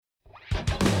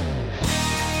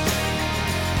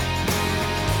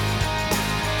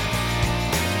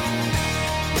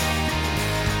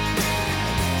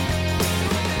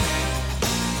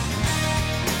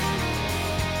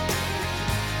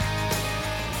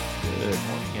Good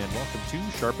morning and welcome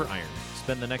to Sharper Iron.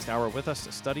 Spend the next hour with us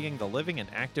studying the living and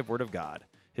active Word of God.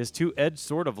 His two-edged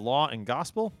sword of law and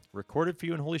gospel, recorded for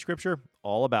you in Holy Scripture,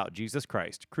 all about Jesus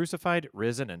Christ, crucified,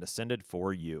 risen, and ascended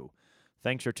for you.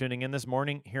 Thanks for tuning in this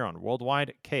morning here on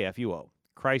Worldwide KFUO.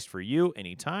 Christ for you,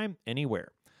 anytime,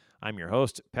 anywhere. I'm your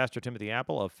host, Pastor Timothy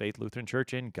Appel of Faith Lutheran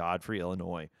Church in Godfrey,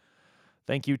 Illinois.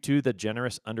 Thank you to the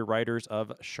generous underwriters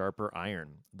of Sharper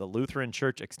Iron, the Lutheran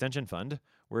Church Extension Fund,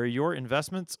 where your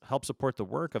investments help support the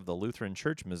work of the Lutheran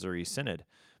Church Missouri Synod.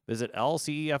 Visit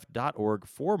lcef.org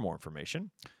for more information.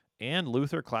 And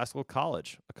Luther Classical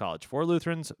College, a college for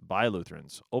Lutherans by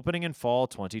Lutherans, opening in fall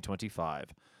 2025.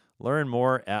 Learn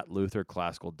more at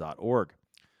lutherclassical.org.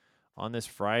 On this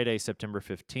Friday, September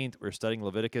 15th, we're studying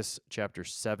Leviticus chapter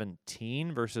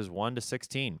 17, verses 1 to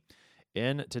 16.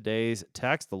 In today's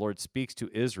text, the Lord speaks to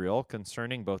Israel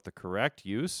concerning both the correct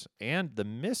use and the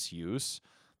misuse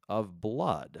of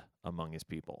blood among his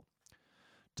people.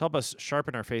 To help us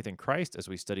sharpen our faith in Christ as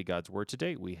we study God's Word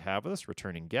today, we have with us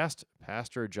returning guest,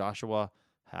 Pastor Joshua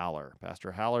Haller.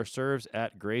 Pastor Haller serves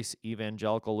at Grace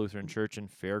Evangelical Lutheran Church in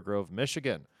Fairgrove,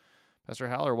 Michigan. Pastor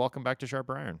Haller, welcome back to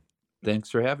Sharper Iron. Thanks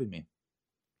for having me.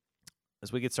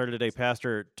 As we get started today,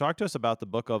 Pastor, talk to us about the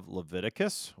book of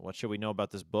Leviticus. What should we know about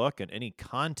this book and any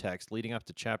context leading up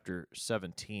to chapter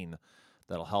 17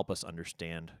 that'll help us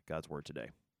understand God's Word today?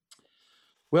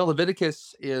 Well,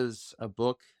 Leviticus is a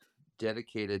book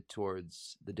dedicated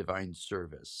towards the divine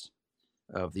service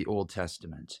of the Old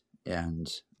Testament and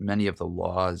many of the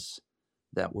laws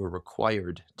that were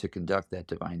required to conduct that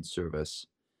divine service.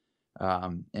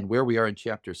 And where we are in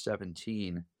chapter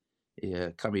 17,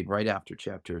 coming right after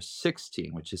chapter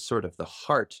 16, which is sort of the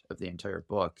heart of the entire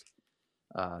book,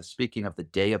 speaking of the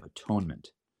Day of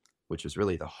Atonement, which was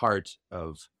really the heart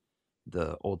of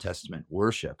the Old Testament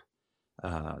worship.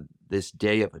 This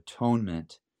Day of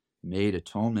Atonement made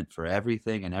atonement for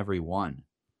everything and everyone,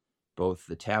 both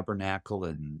the tabernacle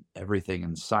and everything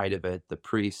inside of it, the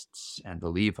priests and the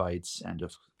Levites, and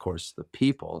of course the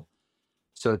people,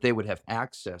 so that they would have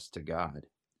access to God.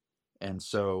 And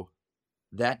so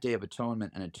that Day of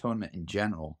Atonement and atonement in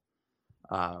general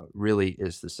really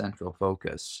is the central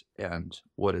focus and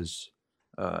what is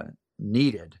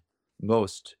needed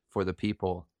most for the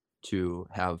people to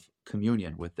have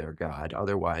communion with their God.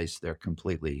 Otherwise, they're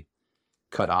completely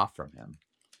cut off from him.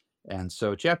 And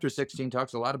so chapter 16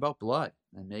 talks a lot about blood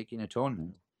and making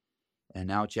atonement. And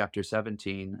now chapter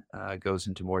 17 goes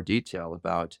into more detail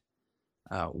about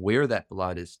where that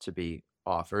blood is to be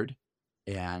offered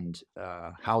and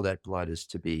how that blood is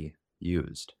to be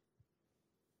used.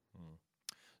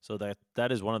 So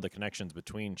that is one of the connections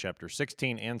between chapter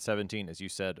 16 and 17. As you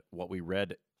said, what we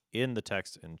read in the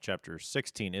text in chapter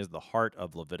 16 is the heart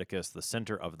of Leviticus, the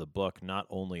center of the book, not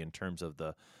only in terms of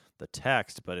the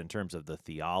text, but in terms of the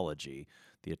theology,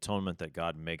 the atonement that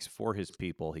God makes for his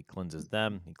people. He cleanses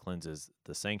them, he cleanses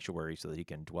the sanctuary so that he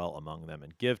can dwell among them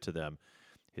and give to them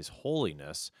his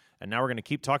holiness. And now we're going to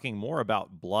keep talking more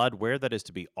about blood, where that is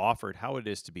to be offered, how it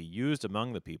is to be used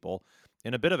among the people.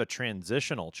 In a bit of a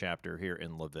transitional chapter here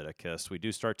in Leviticus, we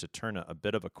do start to turn a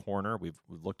bit of a corner. We've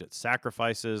looked at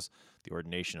sacrifices, the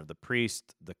ordination of the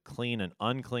priest, the clean and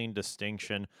unclean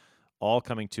distinction, all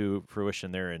coming to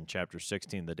fruition there in chapter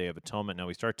 16, the Day of Atonement. Now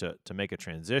we start to make a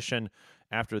transition.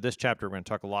 After this chapter, we're going to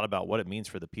talk a lot about what it means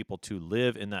for the people to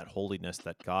live in that holiness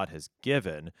that God has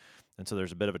given. And so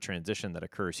there's a bit of a transition that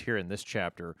occurs here in this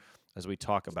chapter as we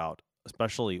talk about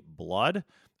especially blood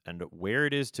and where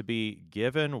it is to be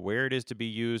given, where it is to be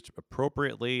used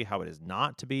appropriately, how it is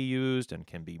not to be used and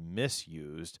can be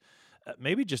misused.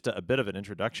 Maybe just a bit of an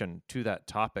introduction to that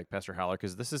topic, Pastor Haller,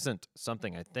 because this isn't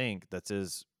something I think that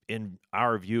is in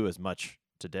our view as much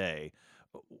today.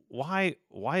 Why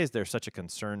is there such a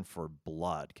concern for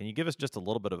blood? Can you give us just a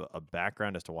little bit of a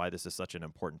background as to why this is such an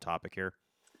important topic here?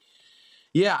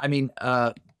 Yeah, I mean,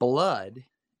 blood,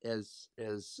 as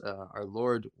our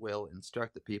Lord will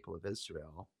instruct the people of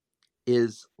Israel,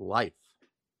 is life.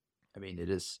 I mean, it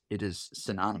is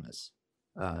synonymous.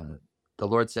 The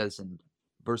Lord says in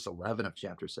verse 11 of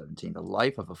chapter 17, the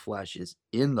life of a flesh is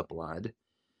in the blood.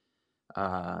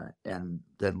 And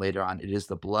then later on, it is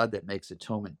the blood that makes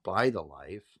atonement by the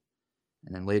life.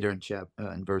 And then later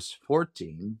in verse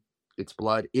 14, its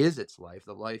blood is its life.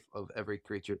 The life of every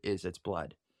creature is its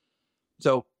blood.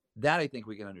 So that I think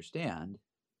we can understand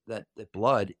that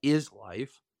blood is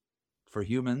life for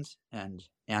humans and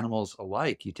animals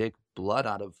alike. You take blood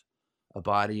out of a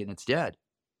body and it's dead.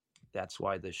 That's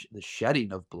why the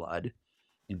shedding of blood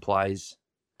implies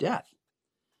death,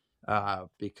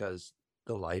 because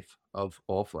the life of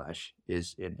all flesh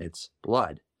is in its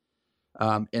blood.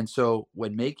 And so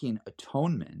when making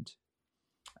atonement,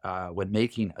 when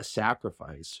making a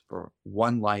sacrifice for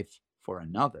one life for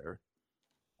another,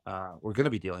 we're going to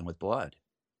be dealing with blood.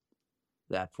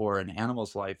 That for an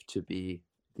animal's life to be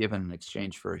given in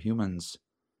exchange for a human's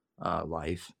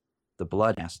life, the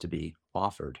blood has to be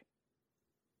offered.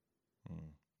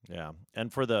 Yeah.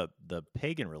 And for the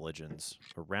pagan religions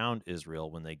around Israel,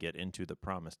 when they get into the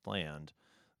promised land,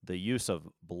 the use of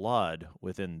blood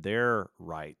within their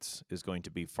rites is going to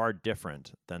be far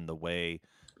different than the way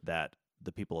that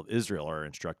the people of Israel are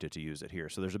instructed to use it here.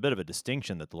 So there's a bit of a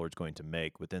distinction that the Lord's going to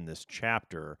make within this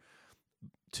chapter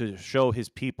to show his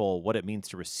people what it means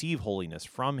to receive holiness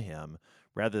from him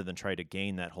rather than try to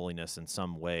gain that holiness in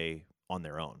some way on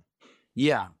their own.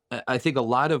 Yeah, I think a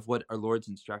lot of what our Lord's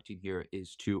instructing here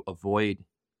is to avoid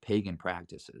pagan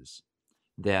practices.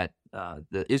 That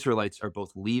the Israelites are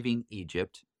both leaving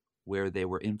Egypt, where they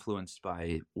were influenced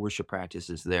by worship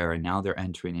practices there, and now they're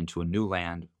entering into a new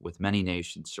land with many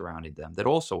nations surrounding them that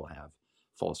also will have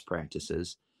false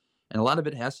practices. And a lot of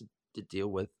it has to deal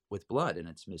with blood and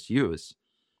its misuse.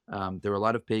 There were a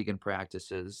lot of pagan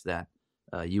practices that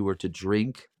you were to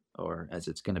drink, or as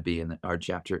it's going to be in our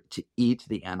chapter, to eat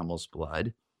the animal's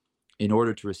blood in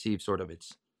order to receive sort of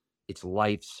its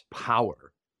life's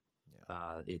power,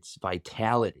 its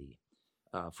vitality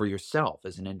for yourself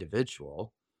as an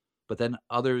individual. But then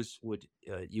others would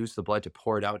use the blood to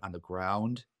pour it out on the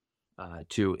ground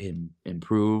to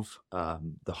improve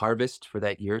the harvest for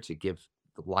that year, to give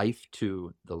life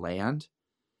to the land.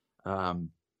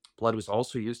 Blood was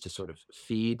also used to sort of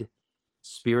feed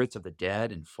spirits of the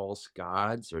dead and false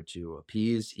gods, or to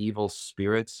appease evil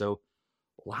spirits. So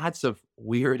lots of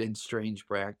weird and strange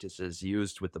practices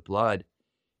used with the blood.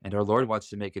 And our Lord wants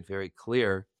to make it very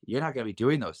clear, you're not going to be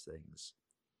doing those things.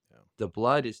 Yeah. The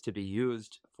blood is to be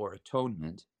used for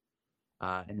atonement,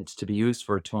 and it's to be used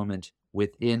for atonement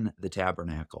within the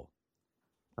tabernacle.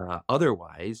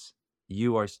 Otherwise,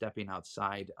 you are stepping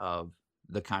outside of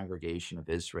the congregation of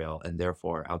Israel, and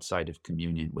therefore outside of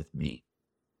communion with me.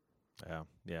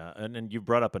 Yeah. And you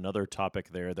brought up another topic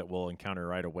there that we'll encounter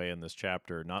right away in this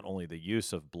chapter, not only the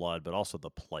use of blood, but also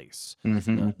the place.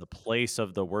 Mm-hmm. The place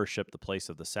of the worship, the place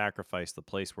of the sacrifice, the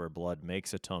place where blood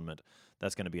makes atonement.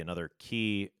 That's going to be another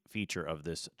key feature of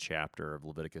this chapter of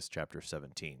Leviticus chapter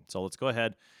 17. So let's go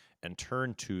ahead and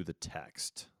turn to the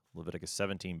text. Leviticus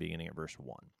 17, beginning at verse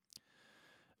 1.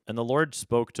 And the Lord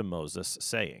spoke to Moses,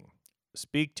 saying,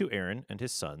 Speak to Aaron and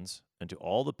his sons, and to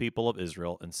all the people of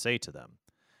Israel, and say to them,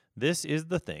 This is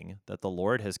the thing that the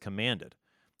Lord has commanded.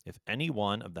 If any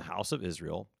one of the house of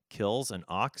Israel kills an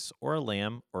ox or a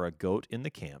lamb or a goat in the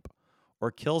camp,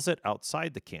 or kills it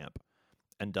outside the camp,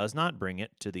 and does not bring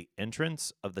it to the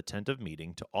entrance of the tent of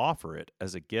meeting to offer it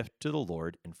as a gift to the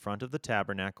Lord in front of the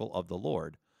tabernacle of the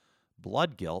Lord,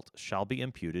 blood guilt shall be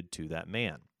imputed to that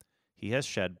man. He has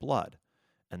shed blood,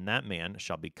 and that man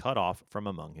shall be cut off from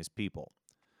among his people.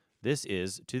 This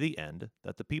is to the end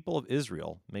that the people of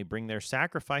Israel may bring their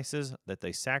sacrifices that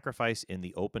they sacrifice in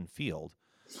the open field,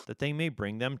 that they may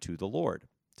bring them to the Lord,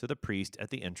 to the priest at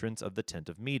the entrance of the tent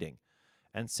of meeting,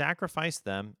 and sacrifice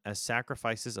them as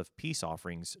sacrifices of peace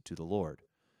offerings to the Lord.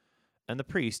 And the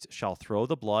priest shall throw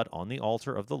the blood on the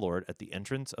altar of the Lord at the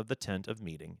entrance of the tent of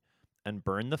meeting, and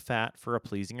burn the fat for a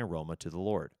pleasing aroma to the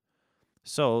Lord.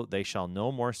 So they shall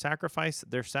no more sacrifice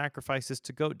their sacrifices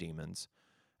to goat demons,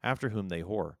 after whom they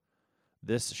whore.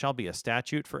 This shall be a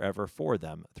statute forever for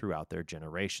them throughout their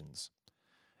generations.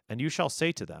 And you shall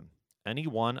say to them, Any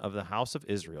one of the house of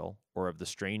Israel, or of the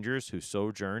strangers who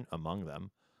sojourn among them,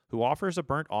 who offers a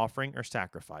burnt offering or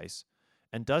sacrifice,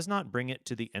 and does not bring it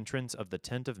to the entrance of the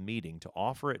tent of meeting to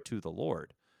offer it to the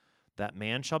Lord, that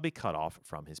man shall be cut off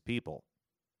from his people.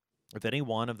 If any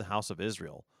one of the house of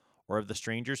Israel, or of the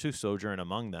strangers who sojourn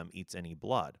among them, eats any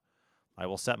blood, I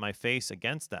will set my face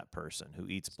against that person who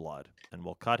eats blood, and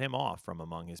will cut him off from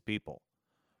among his people.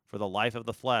 For the life of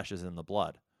the flesh is in the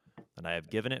blood, and I have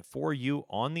given it for you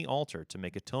on the altar to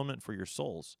make atonement for your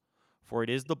souls, for it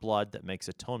is the blood that makes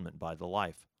atonement by the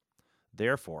life.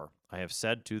 Therefore I have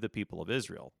said to the people of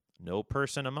Israel, No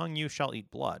person among you shall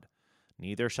eat blood,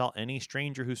 neither shall any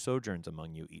stranger who sojourns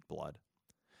among you eat blood.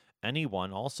 Any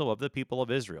one also of the people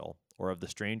of Israel, or of the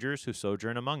strangers who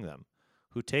sojourn among them,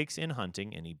 who takes in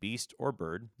hunting any beast or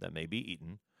bird that may be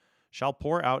eaten, shall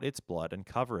pour out its blood and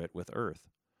cover it with earth.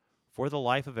 For the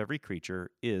life of every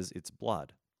creature is its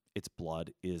blood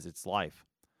is its life.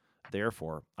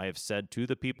 Therefore I have said to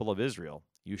the people of Israel,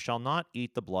 You shall not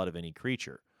eat the blood of any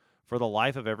creature, for the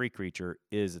life of every creature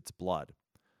is its blood.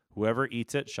 Whoever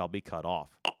eats it shall be cut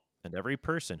off. And every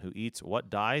person who eats what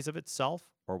dies of itself,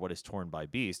 or what is torn by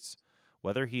beasts,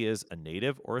 whether he is a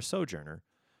native or a sojourner,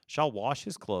 shall wash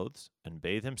his clothes and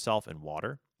bathe himself in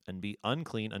water, and be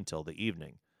unclean until the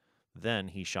evening. Then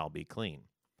he shall be clean.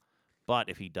 But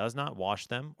if he does not wash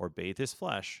them or bathe his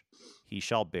flesh, he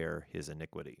shall bear his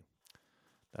iniquity.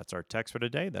 That's our text for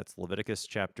today. That's Leviticus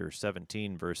chapter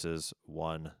 17, verses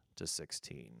 1 to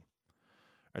 16.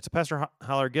 All right, so Pastor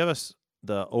Haller, give us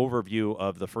the overview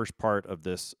of the first part of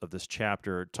this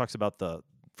chapter. It talks about the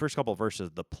first couple of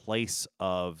verses, the place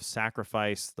of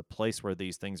sacrifice, the place where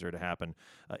these things are to happen.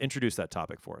 Introduce that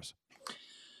topic for us.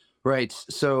 Right.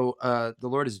 So the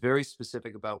Lord is very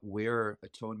specific about where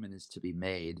atonement is to be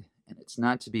made, and it's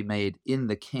not to be made in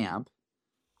the camp,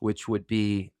 which would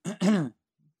be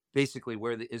basically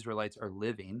where the Israelites are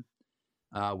living,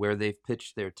 where they've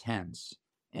pitched their tents.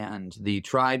 And the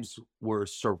tribes were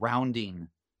surrounding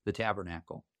the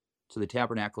tabernacle. So the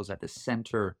tabernacle is at the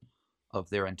center of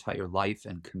their entire life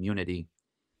and community.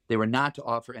 They were not to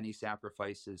offer any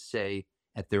sacrifices, say,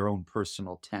 at their own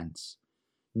personal tents,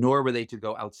 nor were they to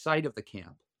go outside of the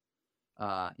camp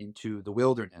into the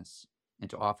wilderness and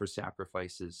to offer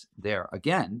sacrifices there,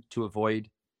 again, to avoid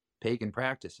pagan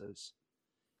practices.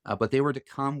 But they were to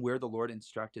come where the Lord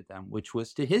instructed them, which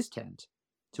was to his tent,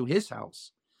 to his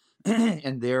house.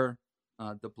 And there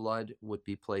the blood would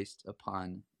be placed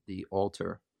upon the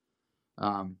altar.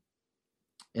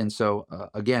 And so,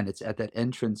 again, it's at that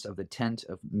entrance of the tent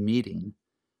of meeting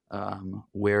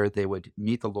where they would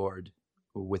meet the Lord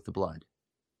with the blood.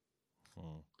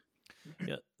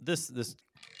 Yeah, this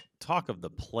talk of the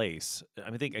place,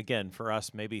 I think again for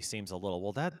us maybe seems a little,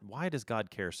 well, why does God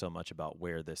care so much about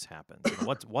where this happens?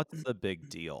 What's the big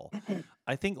deal?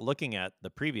 I think looking at the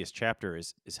previous chapter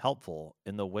is helpful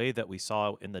in the way that we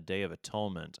saw in the Day of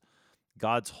Atonement.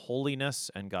 God's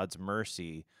holiness and God's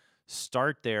mercy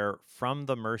start there from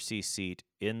the mercy seat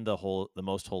in the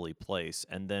most holy place,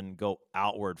 and then go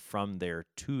outward from there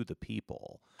to the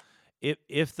people.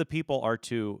 If the people are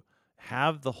to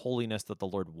have the holiness that the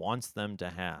Lord wants them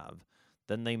to have,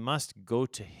 then they must go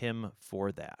to him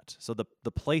for that. So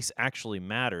the place actually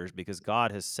matters, because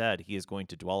God has said he is going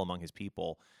to dwell among his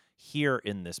people here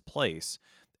in this place.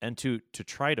 And to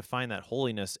try to find that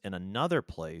holiness in another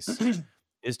place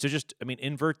is to just,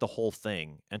 invert the whole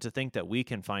thing, and to think that we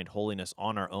can find holiness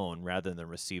on our own rather than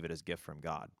receive it as gift from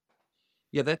God.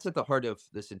 Yeah, that's at the heart of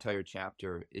this entire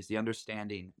chapter, is the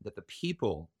understanding that the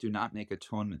people do not make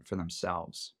atonement for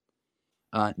themselves.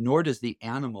 Nor does the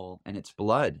animal and its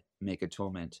blood make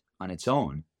atonement on its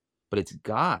own, but it's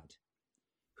God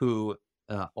who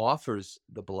offers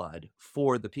the blood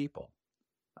for the people,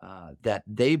 that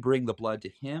they bring the blood to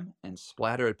him and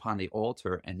splatter it upon the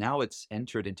altar, and now it's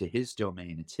entered into his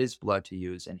domain. It's his blood to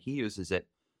use, and he uses it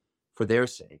for their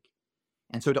sake.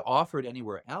 And so to offer it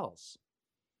anywhere else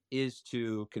is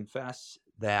to confess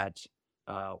that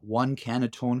one can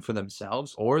atone for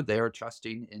themselves, or they're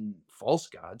trusting in false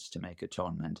gods to make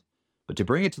atonement. But to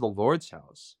bring it to the Lord's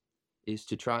house is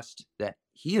to trust that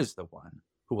he is the one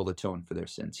who will atone for their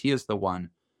sins. He is the one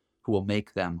who will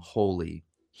make them holy.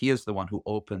 He is the one who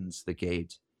opens the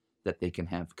gate that they can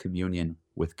have communion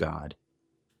with God.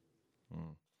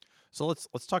 So let's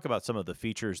talk about some of the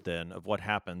features then of what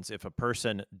happens if a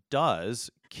person does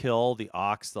kill the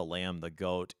ox, the lamb, the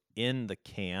goat in the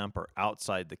camp or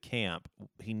outside the camp.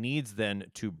 He needs then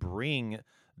to bring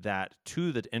that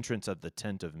to the entrance of the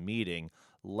tent of meeting,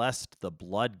 lest the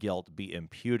blood guilt be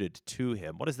imputed to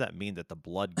him. What does that mean, that the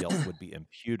blood guilt would be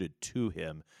imputed to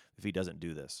him if he doesn't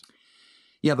do this?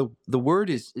 Yeah, the word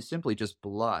is simply just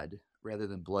blood rather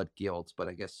than blood guilt, but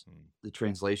I guess the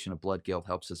translation of blood guilt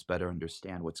helps us better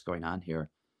understand what's going on here.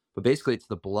 But basically, it's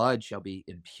the blood shall be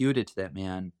imputed to that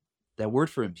man. That word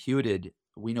for imputed,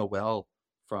 we know well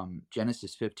from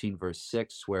Genesis 15, verse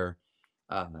 6, where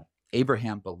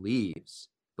Abraham believes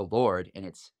the Lord, and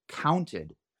it's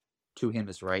counted to him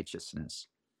as righteousness.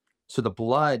 So the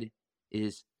blood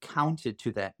is counted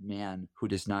to that man who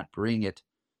does not bring it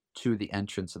to the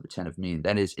entrance of the tent of meeting.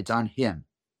 That is, it's on him.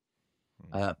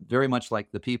 Very much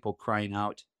like the people crying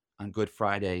out on Good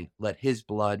Friday, let his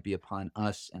blood be upon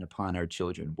us and upon our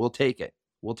children. We'll take it.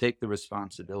 We'll take the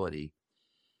responsibility.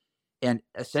 And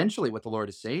essentially what the Lord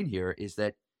is saying here is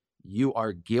that you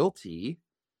are guilty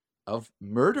of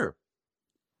murder,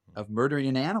 of murdering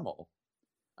an animal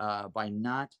by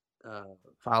not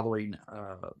following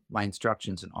my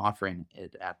instructions and offering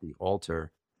it at the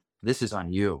altar. This is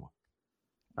on you.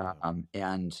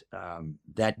 And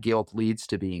that guilt leads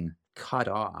to being cut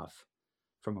off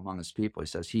from among his people. He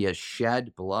says, he has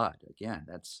shed blood. Again,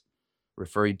 that's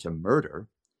referring to murder.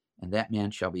 And that man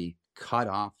shall be cut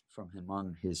off from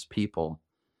among his people.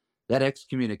 That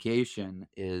excommunication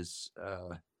is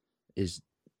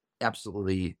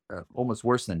absolutely almost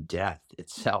worse than death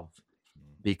itself,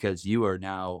 because you are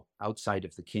now outside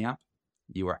of the camp.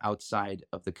 You are outside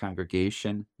of the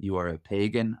congregation. You are a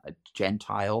pagan, a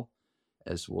Gentile,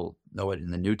 as we'll know it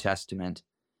in the New Testament,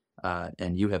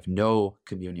 and you have no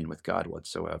communion with God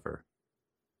whatsoever.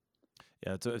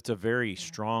 Yeah, it's a very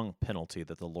strong penalty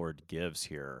that the Lord gives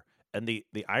here. And the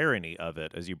irony of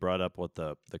it, as you brought up what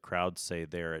the crowds say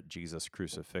there at Jesus'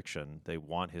 crucifixion, they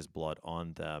want his blood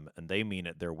on them, and they mean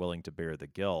it, they're willing to bear the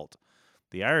guilt.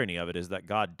 The irony of it is that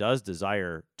God does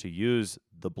desire to use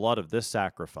the blood of this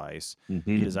sacrifice. He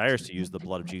Hmm. desires to use the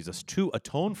blood of Jesus to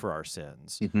atone for our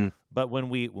sins. Hmm. But when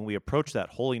we approach that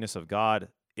holiness of God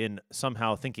in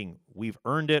somehow thinking we've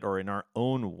earned it or in our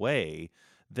own way,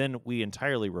 then we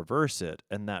entirely reverse it,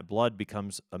 and that blood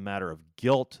becomes a matter of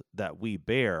guilt that we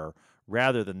bear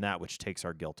rather than that which takes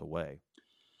our guilt away.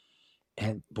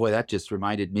 And boy, that just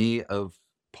reminded me of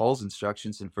Paul's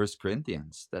instructions in First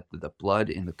Corinthians that the blood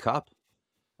in the cup,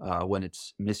 when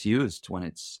it's misused, when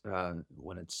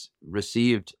it's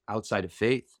received outside of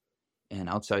faith and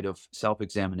outside of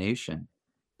self-examination,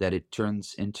 that it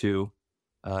turns into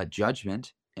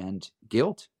judgment and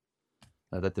guilt.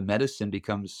 That the medicine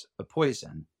becomes a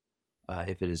poison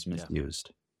if it is Yeah.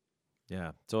 misused.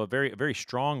 Yeah. So a very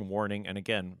strong warning. And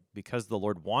again, because the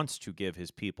Lord wants to give his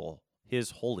people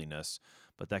his holiness,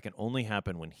 but that can only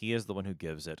happen when he is the one who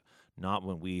gives it, not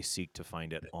when we seek to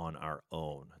find it on our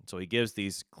own. And so he gives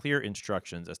these clear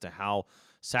instructions as to how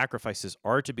sacrifices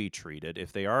are to be treated.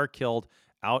 If they are killed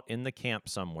out in the camp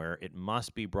somewhere, it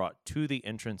must be brought to the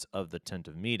entrance of the tent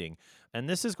of meeting. And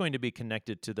this is going to be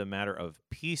connected to the matter of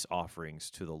peace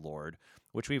offerings to the Lord,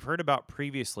 which we've heard about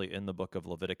previously in the book of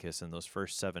Leviticus in those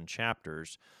first 7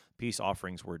 chapters. Peace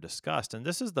offerings were discussed. And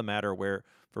this is the matter where,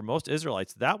 for most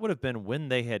Israelites, that would have been when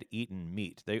they had eaten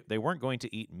meat. They weren't going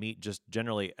to eat meat just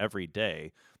generally every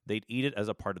day. They'd eat it as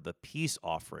a part of the peace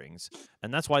offerings.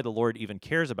 And that's why the Lord even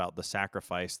cares about the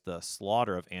sacrifice, the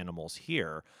slaughter of animals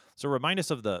here. So remind us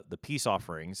of the peace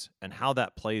offerings and how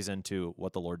that plays into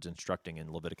what the Lord's instructing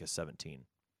in Leviticus 17.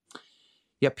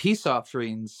 Yeah, peace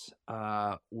offerings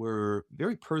were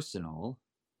very personal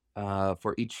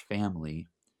for each family,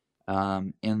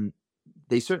 and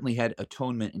they certainly had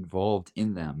atonement involved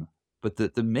in them. But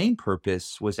the main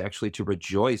purpose was actually to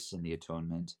rejoice in the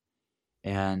atonement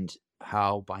and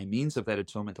how, by means of that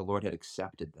atonement, the Lord had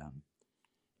accepted them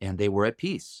and they were at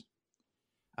peace.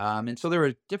 And so there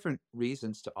are different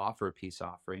reasons to offer a peace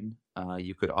offering.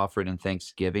 You could offer it in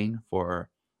thanksgiving for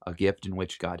a gift in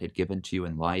which God had given to you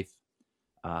in life.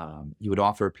 You would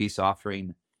offer a peace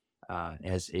offering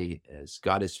as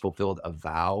God has fulfilled a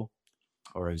vow,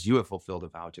 or as you have fulfilled a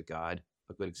vow to God.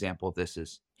 A good example of this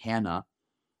is Hannah.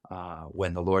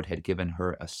 When the Lord had given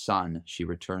her a son, she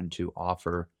returned to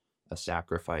offer a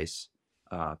sacrifice,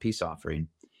 peace offering,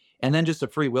 and then just a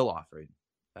free will offering,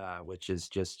 which is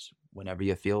just whenever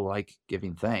you feel like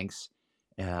giving thanks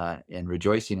and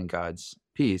rejoicing in God's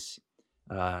peace,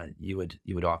 you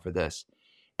would offer this.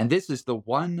 And this is the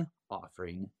one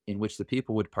offering in which the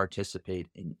people would participate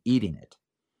in eating it.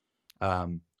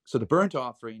 So the burnt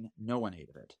offering, no one ate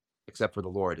of it, except for the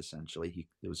Lord, essentially.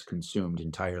 It was consumed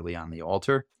entirely on the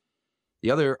altar.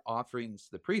 The other offerings,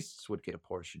 the priests would get a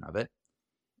portion of it.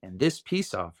 And this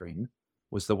peace offering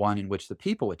was the one in which the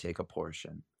people would take a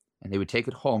portion. And they would take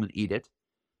it home and eat it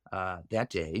that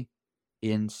day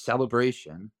in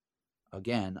celebration,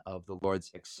 again, of the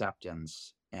Lord's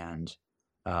acceptance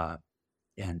uh,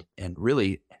 and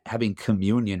really having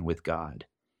communion with God.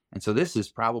 And so this is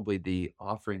probably the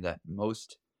offering that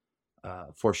most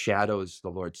foreshadows the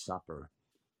Lord's Supper,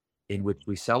 in which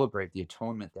we celebrate the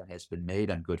atonement that has been made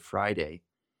on Good Friday.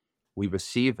 We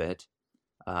receive it,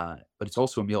 but it's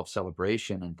also a meal of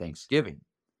celebration and thanksgiving.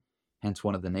 Hence,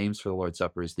 one of the names for the Lord's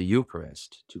Supper is the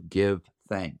Eucharist, to give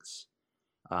thanks.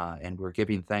 And we're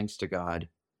giving thanks to God,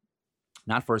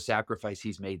 not for a sacrifice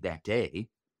he's made that day,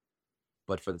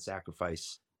 but for the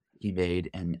sacrifice he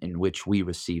made and in which we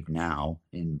receive now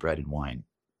in bread and wine.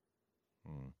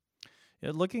 Hmm.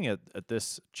 Yeah, looking at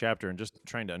this chapter and just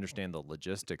trying to understand the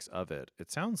logistics of it,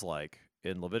 it sounds like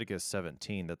in Leviticus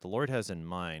 17 that the Lord has in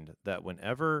mind that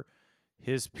whenever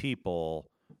his people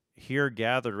here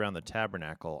gathered around the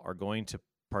tabernacle are going to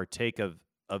partake of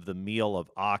the meal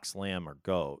of ox, lamb, or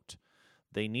goat,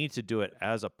 they need to do it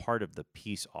as a part of the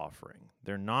peace offering.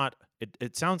 They're not,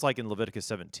 it sounds like in Leviticus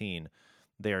 17,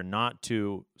 they are not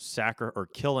to sacrifice or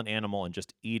kill an animal and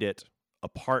just eat it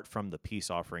apart from the peace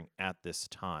offering at this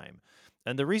time.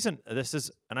 And the reason this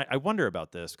is, and I wonder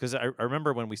about this, because I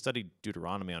remember when we studied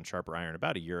Deuteronomy on Sharper Iron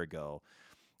about a year ago,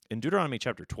 in Deuteronomy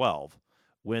chapter 12,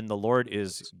 when the Lord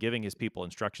is giving his people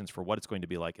instructions for what it's going to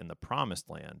be like in the promised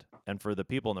land. And for the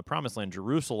people in the promised land,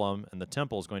 Jerusalem and the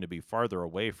temple is going to be farther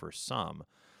away for some.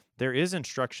 There is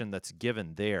instruction that's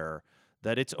given there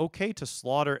that it's okay to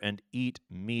slaughter and eat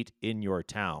meat in your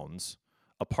towns,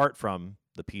 apart from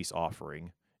the peace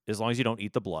offering, as long as you don't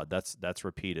eat the blood. That's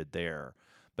repeated there.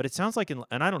 But it sounds like, and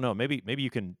I don't know, maybe you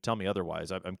can tell me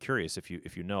otherwise. I'm curious if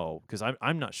you know, because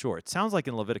I'm not sure. It sounds like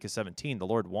in Leviticus 17, the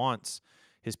Lord wants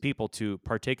his people to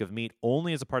partake of meat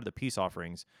only as a part of the peace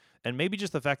offerings, and maybe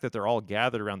just the fact that they're all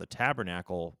gathered around the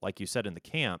tabernacle, like you said, in the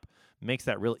camp, makes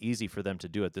that real easy for them to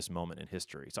do at this moment in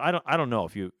history. So I don't know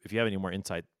if you have any more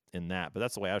insight in that, but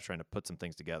that's the way I was trying to put some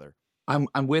things together. I'm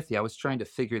with you. I was trying to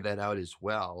figure that out as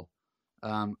well.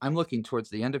 I'm looking towards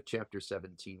the end of chapter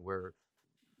 17 where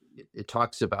it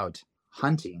talks about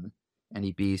hunting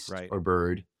any beast Right. or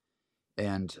bird.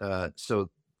 And so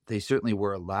they certainly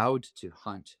were allowed to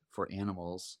hunt for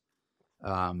animals.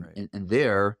 Right. And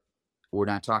there, we're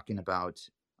not talking about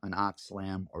an ox,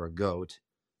 lamb, or a goat.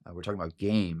 We're talking about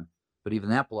game. But even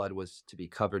that blood was to be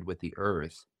covered with the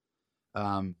earth.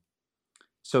 Um,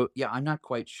 so, yeah, I'm not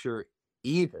quite sure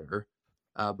either.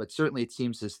 But certainly it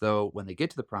seems as though when they get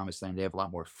to the promised land, they have a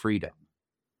lot more freedom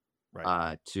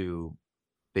Right. to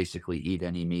basically eat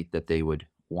any meat that they would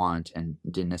want and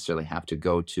didn't necessarily have to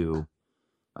go to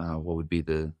what would be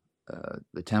the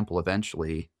temple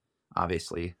eventually.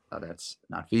 Obviously, that's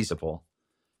not feasible.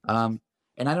 Um,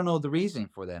 and I don't know the reasoning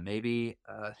for that. Maybe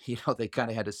they kind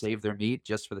of had to save their meat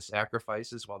just for the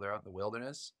sacrifices while they're out in the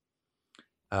wilderness.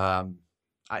 Um,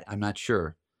 I'm not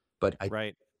sure, but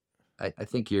Right. I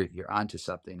think you're onto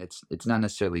something. It's not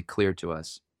necessarily clear to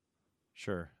us.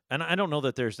 Sure. And I don't know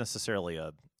that there's necessarily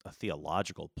a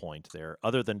theological point there,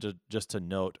 other than just to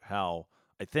note how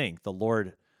I think the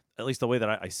Lord, at least the way that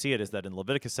I see it, is that in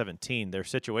Leviticus 17, their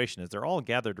situation is they're all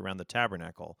gathered around the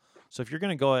tabernacle. So if you're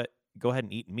going to go ahead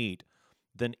and eat meat,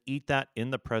 then eat that in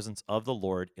the presence of the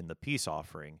Lord in the peace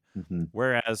offering. Hmm.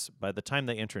 Whereas by the time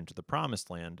they enter into the promised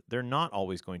land, they're not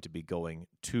always going to be going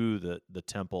to the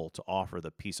temple to offer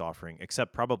the peace offering,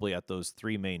 except probably at those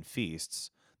three main feasts.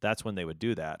 That's when they would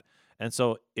do that. And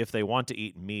so if they want to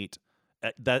eat meat,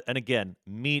 that, and again,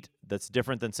 meat that's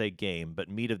different than say game, but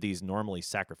meat of these normally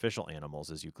sacrificial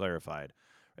animals, as you clarified,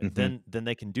 right, Hmm. then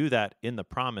they can do that in the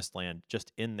promised land,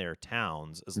 just in their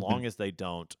towns, as Hmm. long as they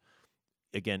don't,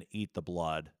 again, eat the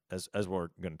blood, as we're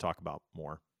going to talk about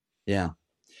more. Yeah.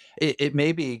 It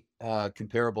may be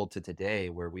comparable to today,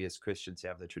 where we as Christians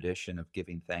have the tradition of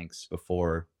giving thanks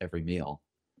before every meal.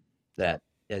 Yep. That,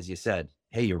 as you said,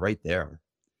 hey, you're right there.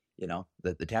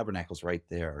 The tabernacle's right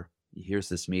there. Here's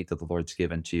this meat that the Lord's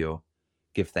given to you.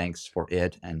 Give thanks for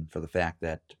it and for the fact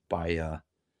that by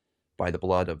the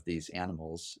blood of these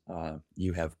animals,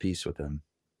 you have peace with them.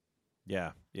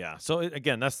 Yeah, yeah. So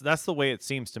again, that's the way it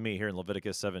seems to me here in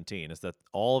Leviticus 17, is that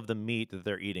all of the meat that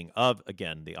they're eating of,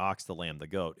 again, the ox, the lamb, the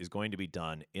goat, is going to be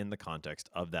done in the context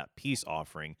of that peace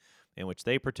offering in which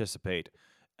they participate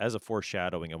as a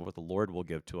foreshadowing of what the Lord will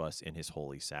give to us in his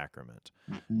holy sacrament.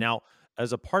 Mhm. Now,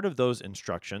 as a part of those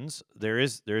instructions, there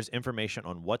is information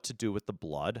on what to do with the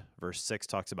blood. Verse 6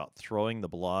 talks about throwing the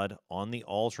blood on the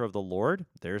altar of the Lord.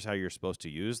 There's how you're supposed to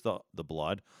use the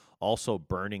blood. Also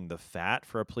burning the fat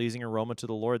for a pleasing aroma to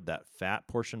the Lord. That fat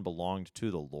portion belonged to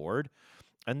the Lord.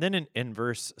 And then in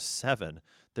verse 7,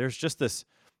 there's just this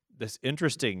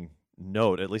interesting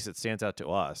note, at least it stands out to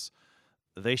us.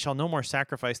 They shall no more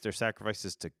sacrifice their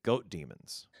sacrifices to goat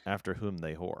demons, after whom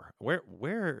they whore.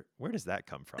 Where does that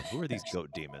come from? Who are these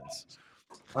goat demons?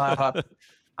 Uh,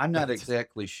 I'm not That's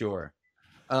exactly sure.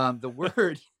 The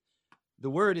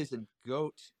word isn't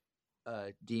goat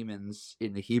demons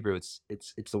in the Hebrew. It's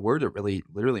the word that really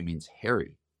literally means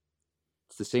hairy.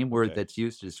 It's the same word okay. that's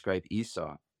used to describe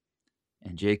Esau.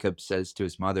 And Jacob says to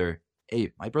his mother,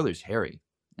 "Hey, my brother's hairy,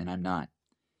 and I'm not."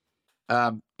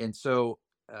 And so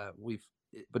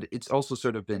but it's also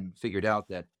sort of been figured out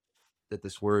that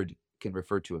this word can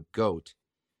refer to a goat,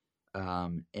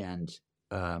 and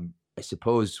I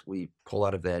suppose we pull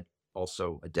out of that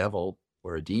also a devil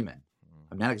or a demon. Mm.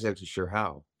 I'm not exactly sure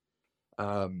how.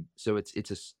 So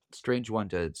it's a strange one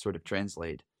to sort of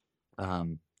translate,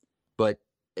 um, but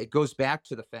it goes back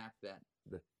to the fact that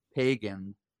the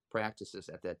pagan practices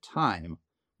at that time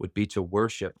would be to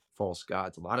worship false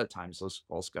gods. A lot of times, those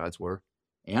false gods were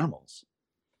animals.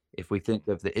 If we think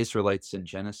of the Israelites in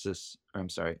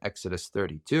Exodus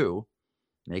 32,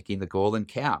 making the golden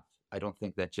calf, I don't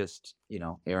think that just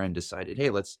Aaron decided, hey,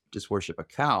 let's just worship a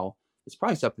cow. It's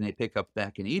probably something they pick up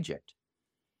back in Egypt.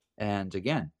 And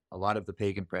again, a lot of the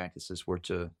pagan practices were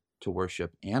to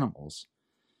worship animals.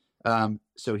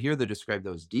 So here they describe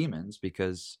those demons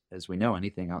because, as we know,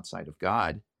 anything outside of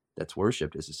God that's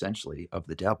worshipped is essentially of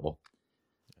the devil.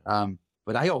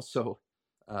 But I also,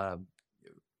 um,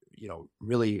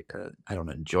 really, I don't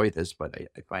enjoy this, but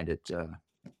I find it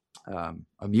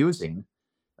amusing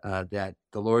that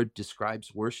the Lord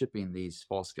describes worshiping these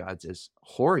false gods as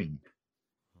whoring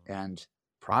and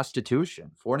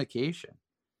prostitution, fornication.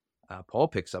 Paul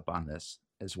picks up on this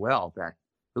as well, that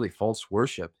really false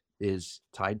worship is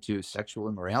tied to sexual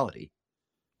immorality.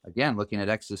 Again, looking at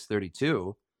Exodus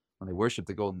 32, when they worshiped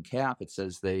the golden calf, it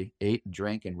says they ate and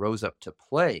drank and rose up to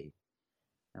play.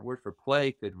 That word for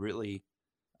play could really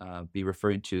be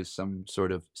referring to some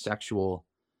sort of sexual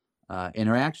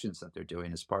interactions that they're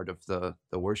doing as part of the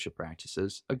worship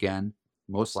practices. Again,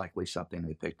 most likely something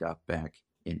they picked up back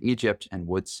in Egypt and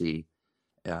would see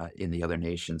in the other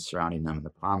nations surrounding them in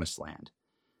the Promised Land.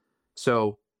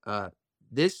 So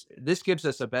this gives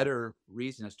us a better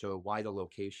reason as to why the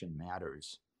location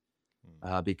matters,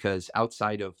 because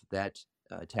outside of that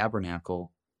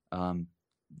tabernacle,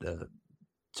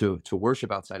 to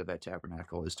worship outside of that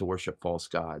tabernacle is to worship false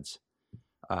gods.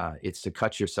 It's to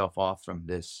cut yourself off from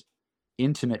this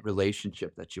intimate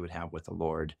relationship that you would have with the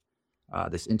Lord.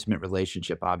 This intimate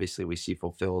relationship, obviously, we see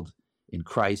fulfilled in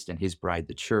Christ and his bride,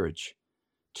 the church.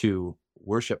 To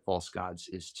worship false gods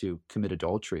is to commit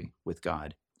adultery with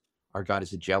God. Our God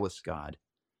is a jealous God.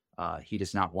 He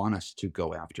does not want us to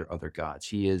go after other gods.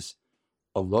 He is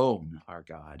alone our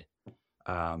God.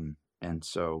 And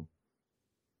so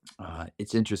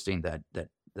it's interesting that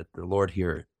the Lord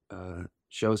here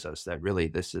shows us that really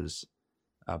this is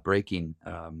breaking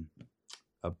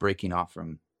off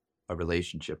from a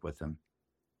relationship with him.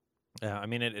 Yeah, I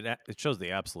mean, it shows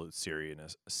the absolute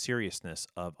seriousness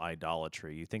of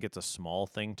idolatry. You think it's a small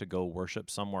thing to go worship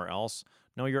somewhere else?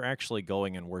 No, you're actually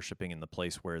going and worshiping in the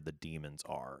place where the demons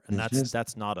are, and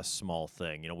that's not a small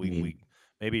thing. You know, we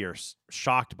maybe you're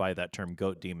shocked by that term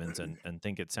 "goat demons" and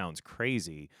think it sounds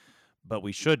crazy, but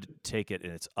we should take it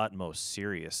in its utmost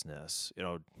seriousness. You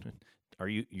know,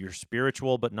 you're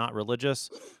spiritual but not religious?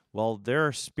 Well, there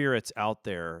are spirits out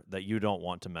there that you don't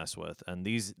want to mess with, and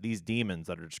these demons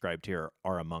that are described here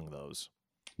are among those.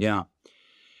 Yeah,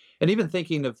 and even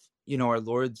thinking of our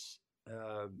Lord's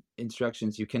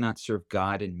instructions, you cannot serve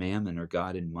God and mammon or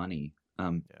God and money.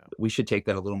 We should take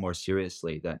that a little more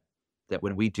seriously. That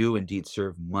when we do indeed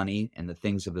serve money and the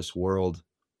things of this world,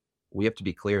 we have to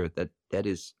be clear that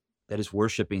is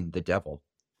worshiping the devil,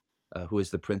 who is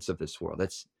the prince of this world.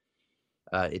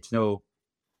 It's no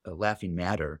laughing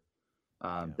matter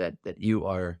that you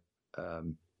are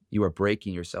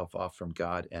breaking yourself off from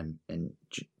God and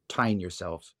tying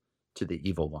yourself to the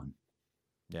evil one.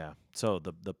 Yeah. So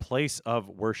the place of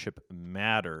worship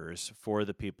matters for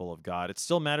the people of God. It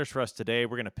still matters for us today.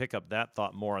 We're going to pick up that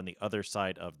thought more on the other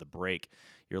side of the break.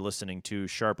 You're listening to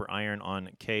Sharper Iron on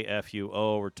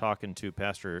KFUO. We're talking to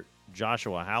Pastor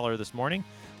Joshua Haller this morning.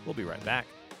 We'll be right back.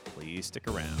 Please stick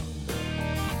around.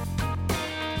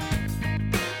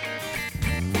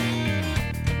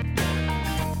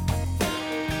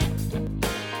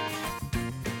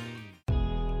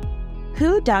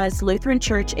 Who does Lutheran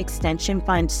Church Extension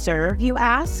Fund serve, you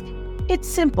ask? It's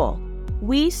simple.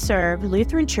 We serve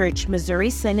Lutheran Church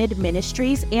Missouri Synod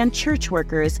ministries and church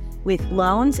workers with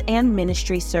loans and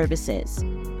ministry services.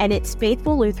 And it's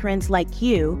faithful Lutherans like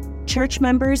you, church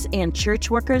members and church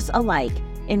workers alike,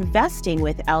 investing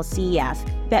with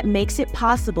LCEF that makes it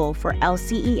possible for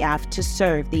LCEF to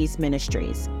serve these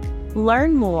ministries.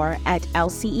 Learn more at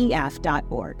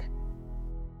lcef.org.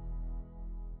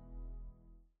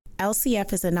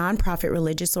 LCF is a nonprofit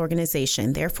religious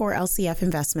organization. Therefore, LCF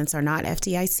investments are not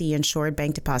FDIC-insured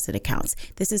bank deposit accounts.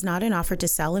 This is not an offer to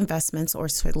sell investments or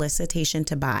solicitation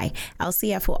to buy.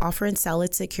 LCF will offer and sell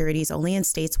its securities only in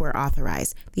states where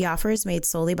authorized. The offer is made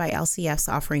solely by LCF's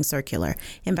offering circular.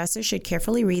 Investors should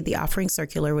carefully read the offering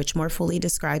circular, which more fully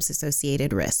describes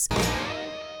associated risks.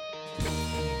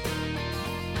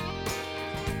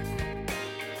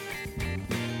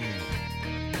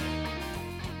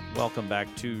 Welcome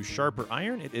back to Sharper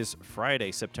Iron. It is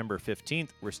Friday, September 15th.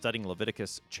 We're studying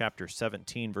Leviticus chapter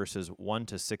 17, verses 1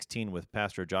 to 16 with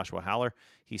Pastor Joshua Haller.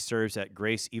 He serves at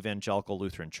Grace Evangelical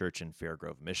Lutheran Church in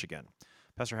Fairgrove, Michigan.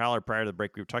 Pastor Haller, prior to the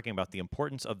break, we were talking about the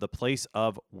importance of the place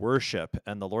of worship,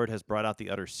 and the Lord has brought out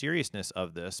the utter seriousness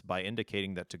of this by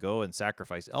indicating that to go and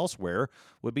sacrifice elsewhere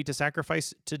would be to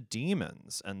sacrifice to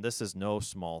demons, and this is no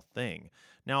small thing.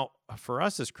 Now, for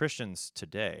us as Christians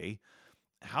today,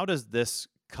 how does this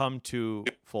come to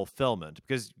fulfillment?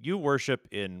 Because you worship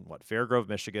in Fairgrove,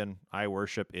 Michigan. I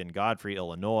worship in Godfrey,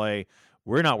 Illinois.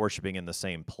 We're not worshiping in the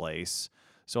same place.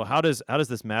 So how does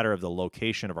this matter of the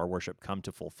location of our worship come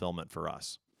to fulfillment for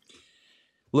us?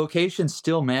 Location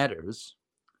still matters,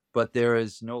 but there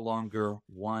is no longer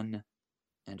one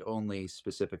and only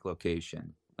specific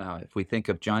location. If we think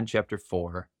of John chapter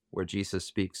 4, where Jesus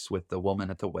speaks with the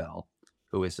woman at the well,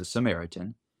 who is a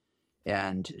Samaritan,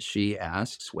 And she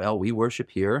asks, well, we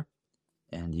worship here,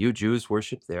 and you Jews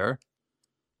worship there.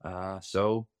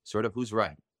 So sort of who's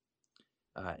right?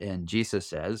 And Jesus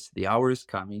says, the hour is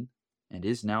coming and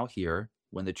is now here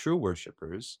when the true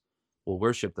worshipers will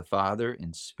worship the Father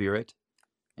in spirit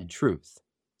and truth,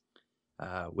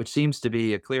 which seems to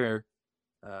be a clear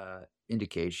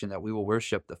indication that we will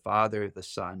worship the Father, the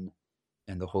Son,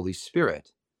 and the Holy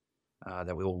Spirit,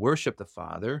 that we will worship the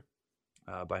Father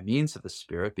by means of the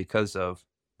Spirit because of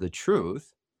the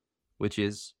truth, which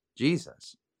is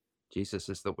Jesus. Jesus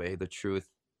is the way, the truth,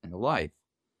 and the life.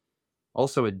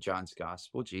 Also in John's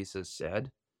Gospel, Jesus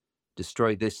said,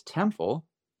 destroy this temple,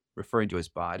 referring to his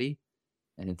body,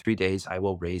 and in 3 days I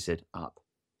will raise it up.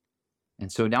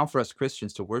 And so now for us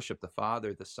Christians to worship the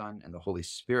Father, the Son, and the Holy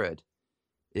Spirit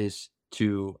is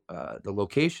to, the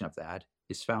location of that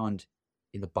is found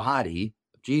in the body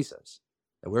of Jesus.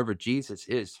 That wherever Jesus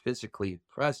is physically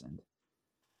present,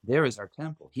 there is our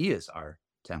temple. He is our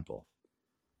temple.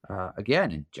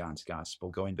 Again, in John's Gospel,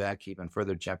 going back even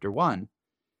further to chapter 1,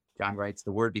 John writes,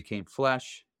 the Word became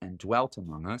flesh and dwelt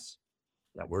among us.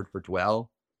 That word for dwell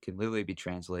can literally be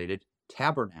translated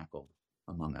tabernacled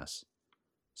among us.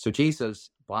 So Jesus'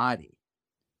 body,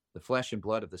 the flesh and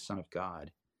blood of the Son of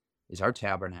God, is our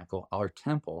tabernacle, our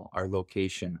temple, our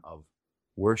location of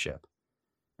worship.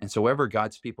 And so wherever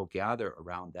God's people gather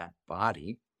around that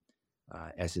body,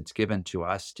 as it's given to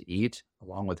us to eat,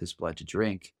 along with his blood to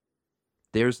drink,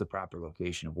 there's the proper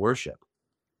location of worship.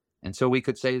 And so we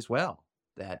could say as well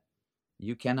that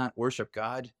you cannot worship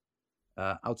God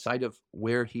outside of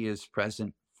where he is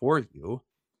present for you.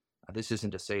 This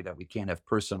isn't to say that we can't have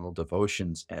personal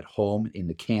devotions at home in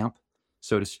the camp,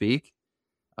 so to speak,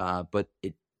 but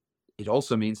it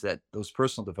also means that those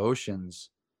personal devotions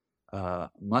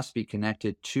must be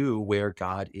connected to where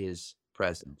God is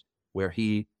present, where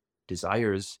he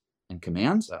desires and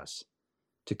commands us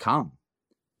to come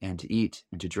and to eat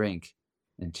and to drink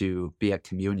and to be at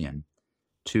communion,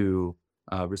 to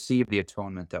receive the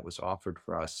atonement that was offered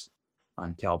for us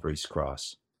on Calvary's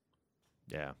cross.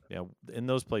 Yeah. In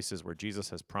those places where Jesus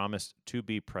has promised to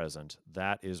be present,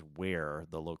 that is where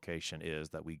the location is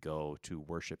that we go to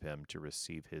worship him, to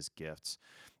receive his gifts.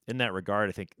 In that regard,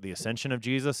 I think the ascension of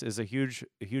Jesus is a huge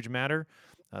matter,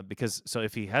 because so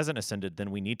if he hasn't ascended,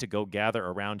 then we need to go gather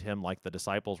around him like the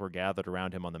disciples were gathered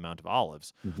around him on the Mount of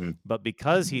Olives. Mm-hmm. But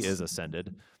because he is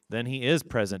ascended, then he is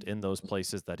present in those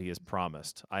places that he has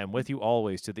promised. I am with you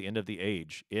always to the end of the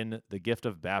age, in the gift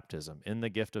of baptism, in the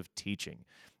gift of teaching,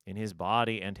 in his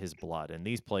body and his blood. In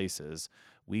these places,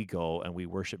 we go and we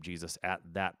worship Jesus at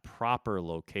that proper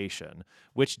location,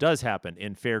 which does happen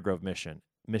in Fairgrove,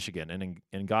 Michigan, and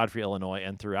in Godfrey, Illinois,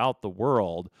 and throughout the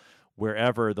world,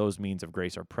 wherever those means of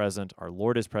grace are present. Our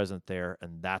Lord is present there,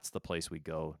 and that's the place we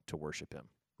go to worship him.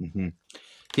 Mm-hmm.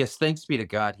 Yes, thanks be to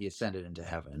God, he ascended into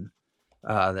heaven.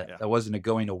 That wasn't a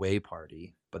going away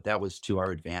party, but that was to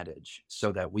our advantage,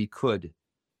 so that we could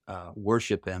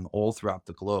worship him all throughout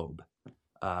the globe,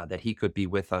 that he could be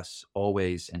with us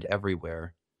always and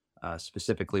everywhere,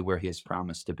 specifically where he has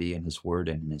promised to be in his word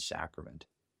and in his sacrament.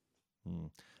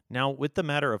 Now, with the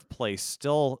matter of place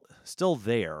still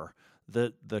there,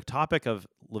 the topic of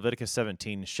Leviticus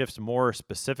 17 shifts more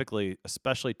specifically,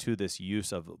 especially to this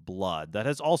use of blood that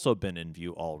has also been in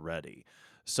view already.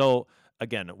 So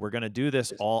again, we're going to do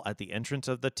this all at the entrance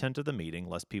of the tent of the meeting,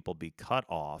 lest people be cut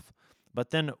off.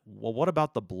 But then, well, what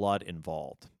about the blood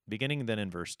involved? Beginning then in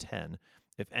verse 10,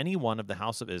 if any one of the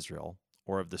house of Israel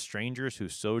or of the strangers who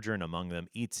sojourn among them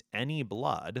eats any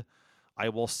blood, I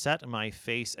will set my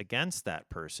face against that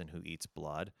person who eats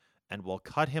blood and will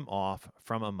cut him off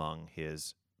from among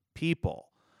his people.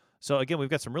 So again, we've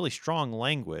got some really strong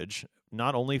language,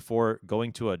 not only for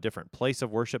going to a different place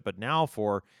of worship, but now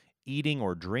for eating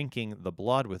or drinking the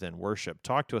blood within worship.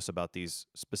 Talk to us about these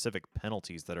specific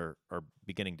penalties that are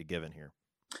beginning to give in here.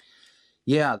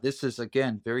 Yeah, this is,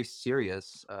 again, very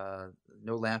serious,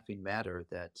 no laughing matter,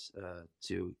 that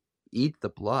to eat the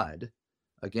blood,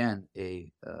 again,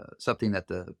 something that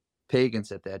the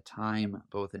pagans at that time,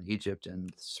 both in Egypt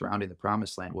and surrounding the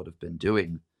Promised Land, would have been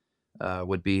doing,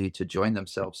 would be to join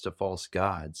themselves to false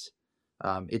gods.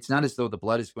 It's not as though the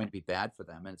blood is going to be bad for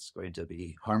them and it's going to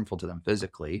be harmful to them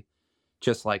physically,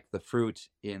 just like the fruit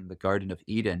in the Garden of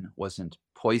Eden wasn't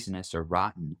poisonous or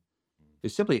rotten.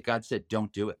 It's simply God said,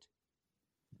 don't do it.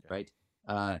 Right?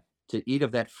 To eat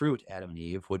of that fruit, Adam and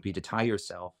Eve, would be to tie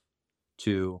yourself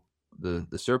to the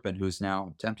serpent who's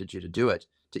now tempted you to do it.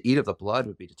 To eat of the blood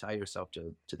would be to tie yourself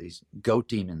to these goat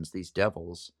demons, these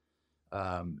devils,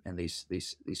 and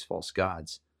these false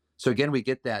gods. So again, we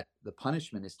get that the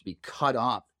punishment is to be cut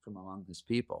off from among his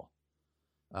people.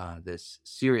 this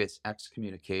serious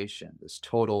excommunication, this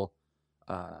total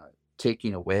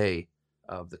taking away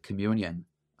of the communion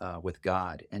with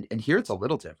God. And here it's a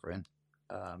little different.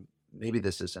 Maybe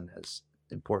this isn't as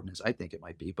important as I think it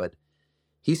might be, but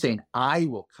he's saying, I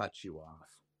will cut you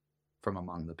off from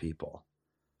among the people.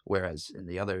 Whereas in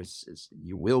the others is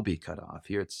you will be cut off.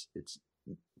 Here it's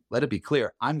let it be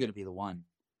clear, I'm going to be the one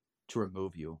to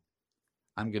remove you.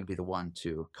 I'm going to be the one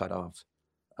to cut off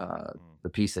the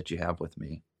peace that you have with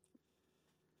me.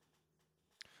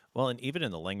 Well, and even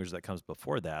in the language that comes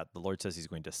before that, the Lord says he's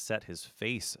going to set his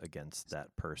face against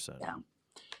that person.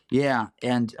 Yeah.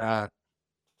 And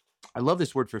I love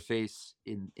this word for face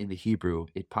in the Hebrew.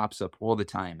 It pops up all the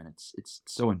time, and it's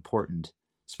so important,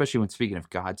 especially when speaking of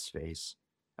God's face,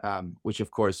 which,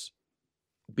 of course,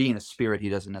 being a spirit, he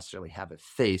doesn't necessarily have a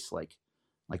face like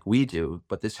we do,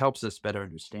 but this helps us better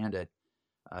understand it,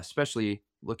 especially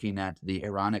looking at the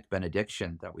Aaronic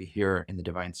benediction that we hear in the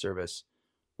divine service,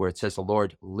 where it says, the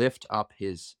Lord lift up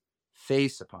his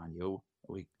face upon you.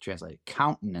 We translate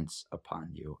countenance upon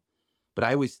you. But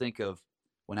I always think of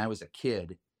when I was a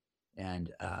kid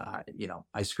and,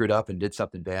 I screwed up and did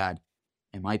something bad,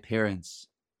 and my parents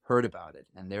heard about it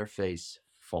and their face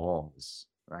falls,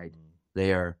 right?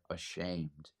 They are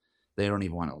ashamed. They don't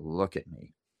even want to look at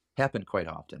me. Happened quite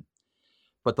often.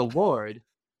 But the Lord,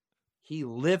 he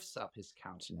lifts up his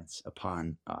countenance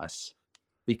upon us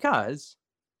because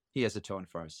he has atoned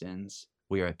for our sins.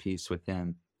 We are at peace with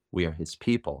him. We are his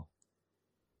people.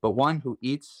 But one who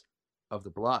eats of the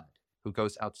blood, who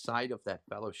goes outside of that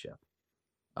fellowship,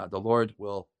 the Lord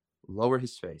will lower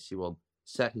his face. He will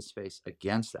set his face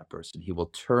against that person. He will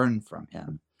turn from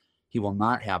him. He will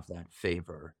not have that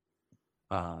favor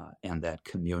and that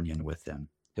communion with them.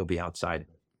 He'll be outside of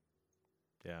it.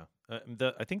 Yeah.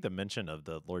 I think the mention of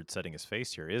the Lord setting his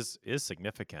face here is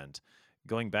significant.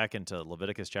 Going back into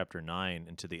Leviticus chapter 9,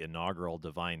 into the inaugural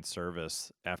divine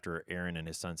service after Aaron and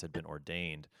his sons had been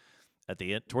ordained,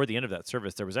 toward the end of that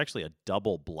service, there was actually a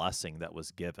double blessing that was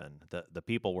given. The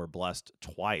people were blessed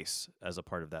twice as a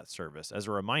part of that service, as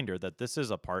a reminder that this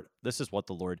is what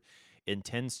the Lord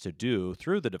intends to do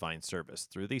through the divine service,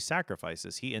 through these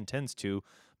sacrifices. He intends to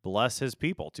bless his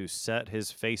people, to set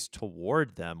his face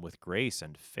toward them with grace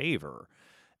and favor.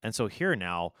 And so here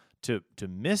now, to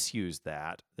misuse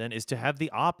that then is to have the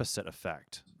opposite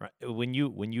effect. Right? When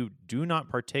you do not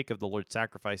partake of the Lord's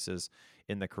sacrifices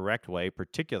in the correct way,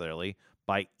 particularly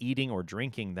by eating or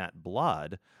drinking that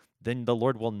blood, then the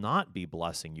Lord will not be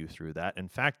blessing you through that. In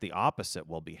fact, the opposite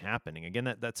will be happening.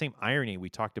 Again, that same irony we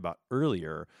talked about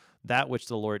earlier, that which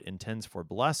the Lord intends for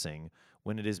blessing,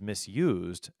 when it is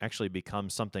misused, actually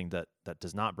becomes something that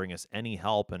does not bring us any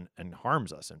help and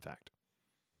harms us, in fact.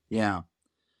 Yeah.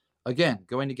 Again,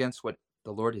 going against what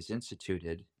the Lord has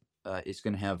instituted is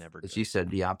going to have, as you said,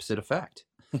 the opposite effect.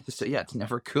 So yeah, it's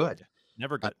never good.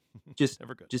 Never good.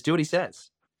 Never good. Just do what he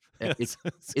says. It's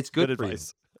good for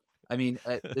advice. You. I mean,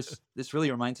 this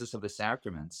really reminds us of the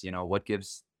sacraments. What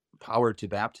gives power to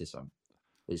baptism?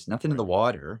 There's nothing in the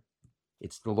water.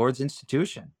 It's the Lord's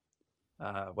institution.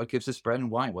 What gives us bread and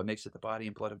wine? What makes it the body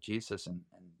and blood of Jesus and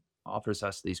offers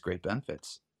us these great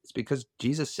benefits? It's because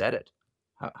Jesus said it.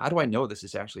 How do I know this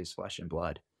is actually his flesh and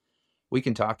blood? We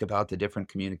can talk about the different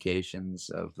communications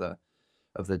of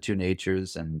the two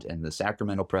natures and the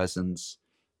sacramental presence,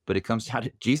 but it comes down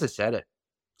to Jesus said it,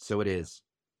 so it is.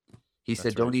 He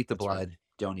said, "Don't eat the blood.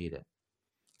 Don't eat it."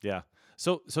 Yeah.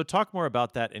 So talk more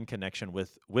about that in connection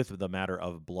with the matter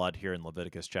of blood here in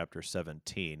Leviticus chapter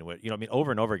 17.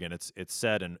 Over and over again, it's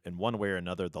said in one way or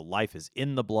another, the life is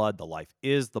in the blood. The life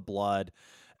is the blood.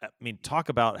 Talk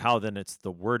about how then it's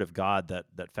the word of God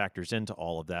that factors into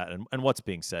all of that and what's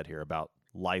being said here about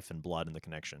life and blood and the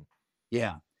connection.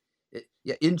 Yeah.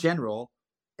 In general,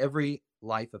 every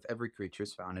life of every creature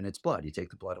is found in its blood. You take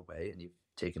the blood away and you've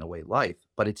taken away life.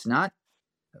 But it's not,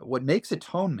 what makes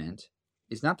atonement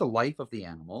is not the life of the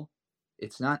animal.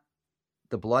 It's not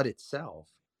the blood itself,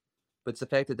 but it's the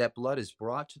fact that blood is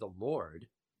brought to the Lord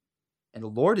and the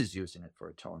Lord is using it for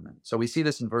atonement. So we see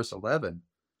this in verse 11.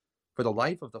 For the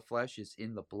life of the flesh is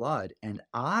in the blood, and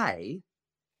I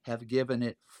have given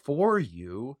it for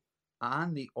you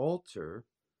on the altar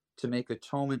to make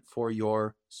atonement for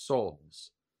your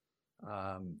souls.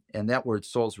 And that word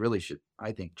souls really should,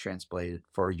 I think, translate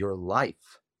for your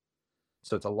life.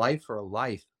 So it's a life for a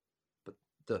life. But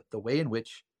the way in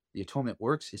which the atonement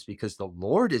works is because the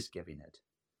Lord is giving it,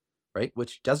 right?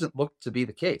 Which doesn't look to be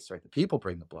the case, right? The people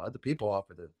bring the blood. The people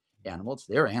offer the animal. It's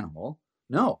their animal.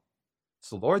 No. It's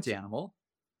the Lord's animal.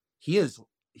 He is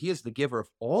the giver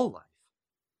of all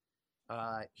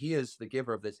life. He is the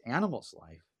giver of this animal's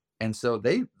life. And so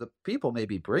the people may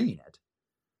be bringing it,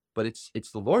 but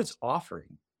it's the Lord's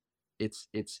offering. It's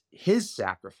his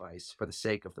sacrifice for the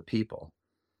sake of the people.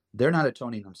 They're not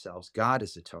atoning themselves. God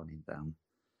is atoning them.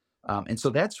 And so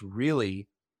that's really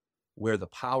where the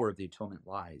power of the atonement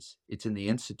lies. It's in the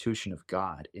institution of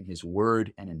God, in his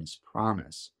word and in his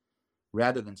promise,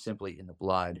 rather than simply in the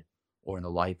blood or in the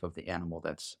life of the animal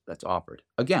that's offered.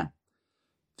 Again,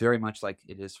 very much like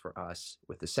it is for us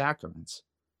with the sacraments,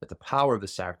 that the power of the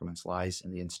sacraments lies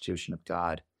in the institution of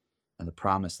God and the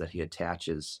promise that he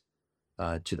attaches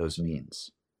to those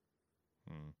means.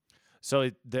 So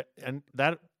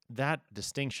that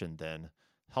distinction then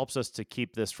helps us to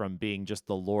keep this from being just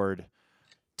the Lord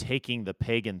taking the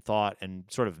pagan thought and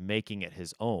sort of making it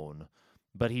his own,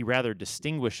 but he rather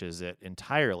distinguishes it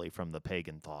entirely from the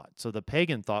pagan thought. So the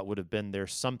pagan thought would have been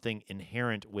there's something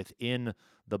inherent within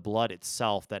the blood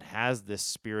itself that has this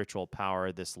spiritual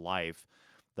power, this life,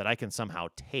 that I can somehow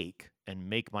take and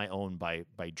make my own by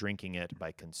drinking it,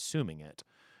 by consuming it.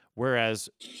 Whereas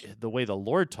the way the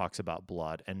Lord talks about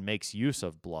blood and makes use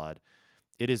of blood,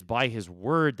 it is by his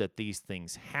word that these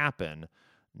things happen,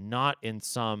 not in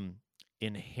some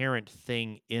inherent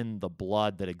thing in the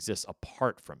blood that exists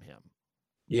apart from him.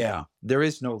 Yeah, there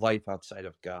is no life outside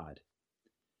of God.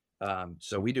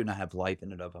 So we do not have life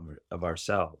in and of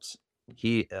ourselves.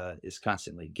 He is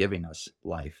constantly giving us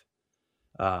life.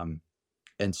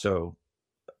 And so,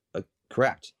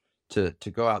 correct, to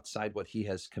go outside what he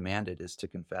has commanded is to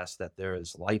confess that there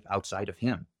is life outside of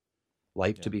him,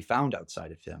 life to be found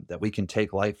outside of him, that we can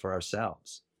take life for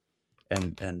ourselves.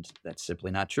 And that's simply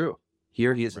not true.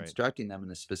 Here he is instructing them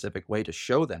in a specific way to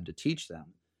show them, to teach them,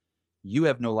 you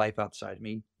have no life outside of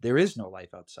me. There is no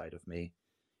life outside of me.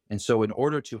 And so in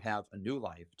order to have a new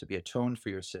life, to be atoned for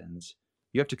your sins,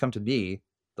 you have to come to me,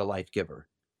 the life giver.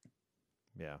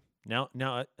 Yeah.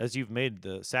 Now, as you've made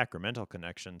the sacramental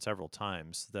connection several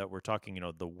times, that we're talking,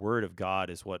 the word of God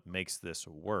is what makes this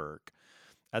work.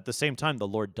 At the same time, the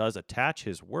Lord does attach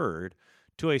his word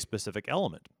to a specific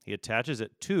element. He attaches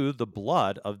it to the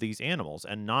blood of these animals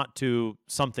and not to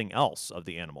something else of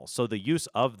the animals. So the use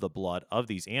of the blood of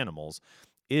these animals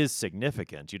is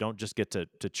significant. You don't just get to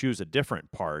choose a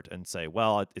different part and say,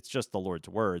 well, it's just the Lord's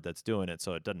word that's doing it,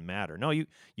 so it doesn't matter. No, you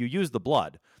use the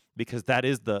blood because that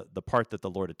is the part that the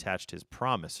Lord attached his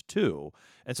promise to.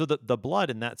 And so the blood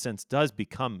in that sense does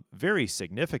become very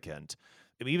significant,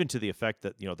 even to the effect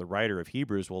that, the writer of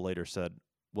Hebrews will later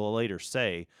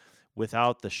say,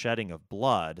 without the shedding of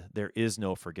blood, there is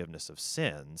no forgiveness of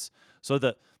sins. So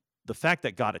the fact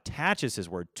that God attaches his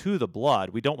word to the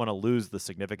blood, we don't want to lose the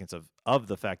significance of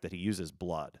the fact that he uses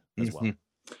blood as well.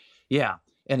 Yeah.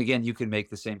 And again, you can make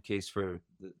the same case for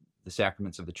the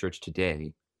sacraments of the church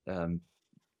today.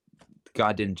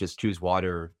 God didn't just choose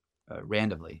water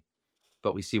randomly,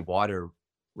 but we see water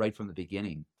right from the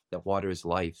beginning, that water is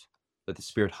life, that the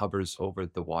Spirit hovers over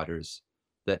the waters,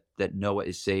 that Noah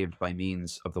is saved by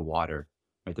means of the water.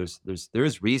 Right? There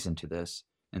is reason to this.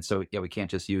 And so, we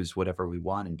can't just use whatever we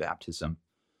want in baptism,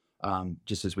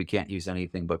 just as we can't use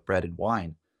anything but bread and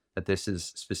wine, that this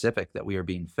is specific, that we are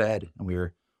being fed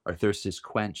and our thirst is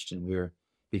quenched and we're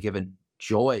be given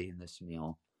joy in this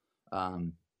meal.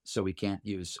 So we can't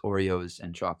use Oreos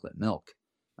and chocolate milk.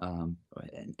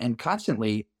 And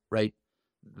constantly, right,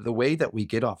 the way that we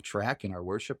get off track in our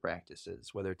worship practices,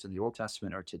 whether it's in the Old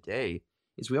Testament or today,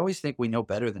 is we always think we know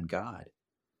better than God.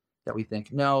 That we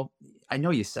think, no, I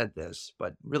know you said this,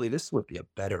 but really this would be a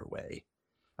better way.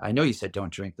 I know you said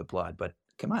don't drink the blood, but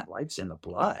come on, life's in the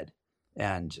blood.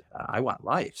 And I want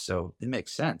life, so it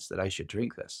makes sense that I should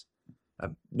drink this.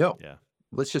 No,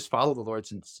 let's just follow the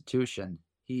Lord's institution.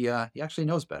 He actually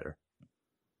knows better.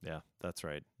 Yeah, that's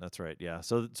right. Yeah.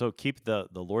 So keep the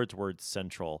Lord's word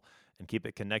central and keep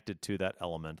it connected to that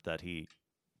element that he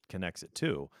connects it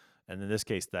to. And in this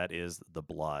case, that is the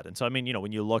blood. And so,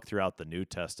 when you look throughout the New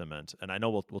Testament, and I know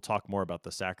we'll talk more about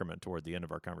the sacrament toward the end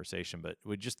of our conversation, but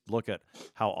we just look at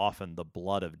how often the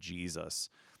blood of Jesus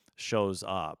shows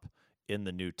up in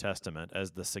the New Testament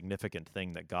as the significant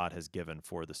thing that God has given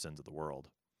for the sins of the world.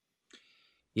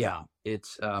 Yeah,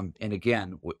 it's and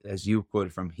again, as you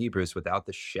quoted from Hebrews, without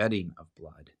the shedding of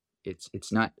blood, it's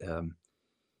not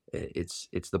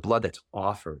it's the blood that's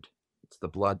offered. It's the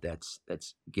blood that's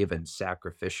given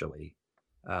sacrificially.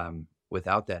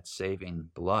 Without that saving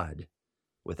blood,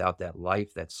 without that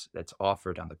life that's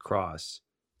offered on the cross,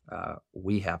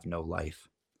 we have no life.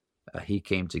 He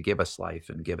came to give us life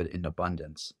and give it in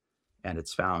abundance, and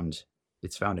it's found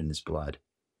in his blood.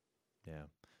 Yeah.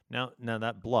 Now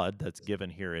that blood that's given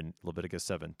here in Leviticus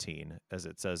 17, as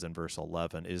it says in verse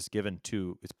 11, it's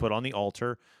put on the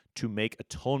altar to make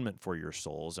atonement for your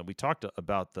souls. And we talked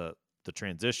about the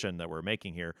transition that we're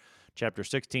making here Chapter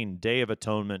 16, Day of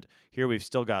Atonement. Here we've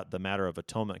still got the matter of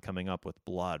atonement coming up with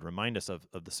blood. Remind us of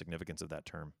the significance of that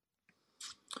term.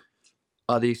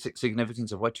 The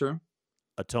significance of what term?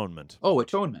 Atonement. Oh,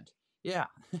 atonement. Yeah.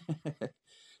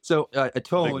 So Big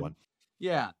atone, one.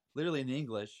 yeah, literally in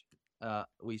English,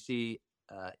 we see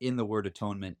in the word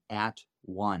atonement, at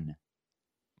one.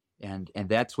 And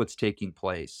that's what's taking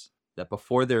place, that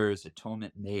before there is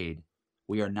atonement made,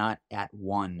 we are not at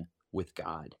one with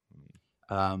God.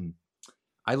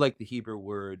 I like the Hebrew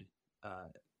word,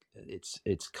 it's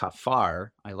kafar.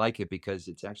 I like it because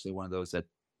it's actually one of those that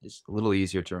is a little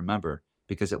easier to remember,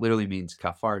 because it literally means,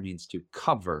 kafar means to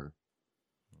cover.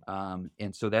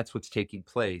 And so that's what's taking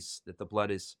place, that the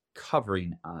blood is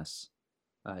covering us.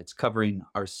 It's covering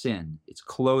our sin. It's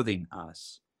clothing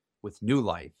us with new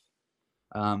life.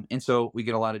 And so we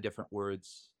get a lot of different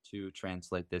words to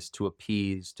translate this: to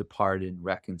appease, to pardon,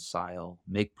 reconcile,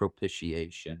 make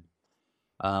propitiation.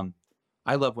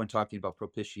 I love, when talking about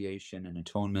propitiation and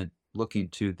atonement, looking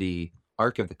to the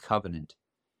Ark of the Covenant.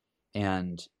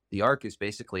 And the Ark is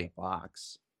basically a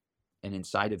box. And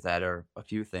inside of that are a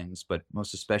few things, but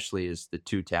most especially is the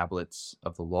 2 tablets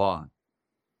of the law.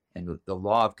 And the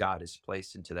law of God is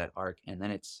placed into that ark, and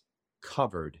then it's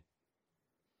covered.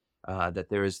 That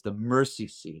there is the mercy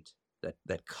seat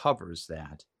that covers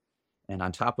that. And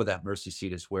on top of that mercy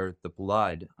seat is where the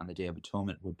blood on the Day of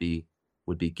Atonement would be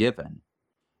given.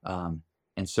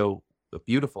 And so the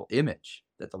beautiful image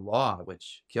that the law,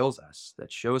 which kills us,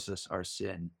 that shows us our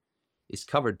sin, is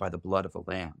covered by the blood of the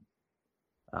Lamb.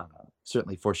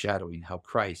 Certainly foreshadowing how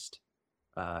Christ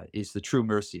is the true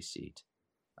mercy seat,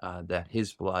 that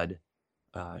his blood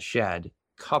shed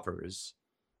covers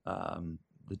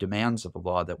the demands of the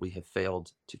law that we have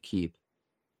failed to keep,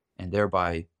 and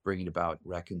thereby bringing about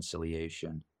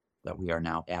reconciliation, that we are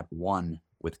now at one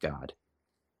with God.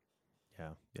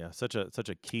 Yeah, such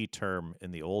a key term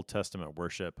in the Old Testament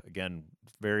worship. Again,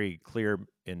 very clear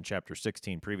in chapter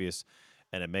 16 previous,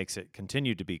 and it makes it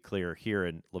continue to be clear here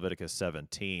in Leviticus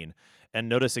 17. And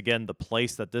notice again, the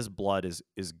place that this blood is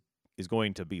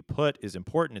going to be put is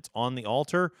important. It's on the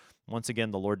altar. Once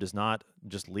again, the Lord does not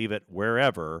just leave it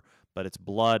wherever, but it's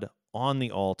blood on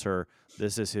the altar.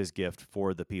 This is his gift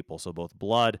for the people. So both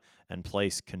blood and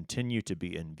place continue to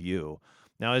be in view.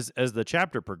 Now, as the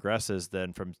chapter progresses,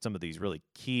 then from some of these really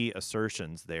key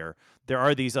assertions there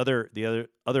are these other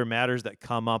matters that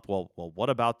come up. Well,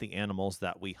 what about the animals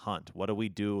that we hunt? What do we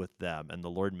do with them? And the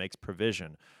Lord makes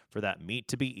provision for that meat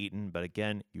to be eaten, but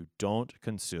again, you don't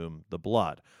consume the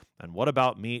blood. And what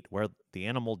about meat where the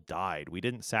animal died? We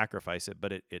didn't sacrifice it,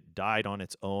 but it died on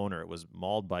its own, or it was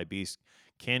mauled by beasts.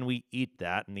 Can we eat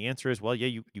that? And the answer is, well, yeah,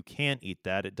 you can eat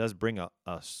that. It does bring a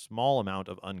small amount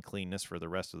of uncleanness for the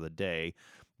rest of the day,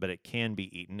 but it can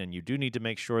be eaten. And you do need to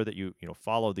make sure that you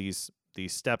follow these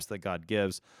steps that God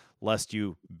gives, lest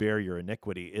you bear your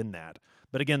iniquity in that.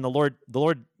 But again, the Lord,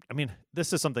 I mean,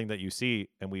 this is something that you see,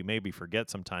 and we maybe forget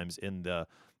sometimes in the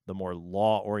more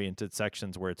law-oriented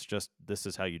sections where it's just, this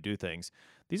is how you do things.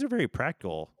 These are very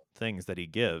practical things that he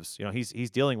gives.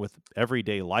 He's dealing with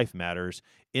everyday life matters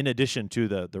in addition to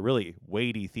the really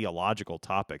weighty theological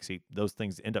topics. Those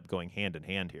things end up going hand in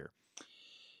hand here.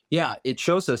 Yeah, it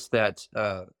shows us that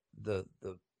the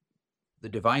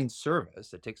divine service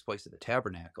that takes place at the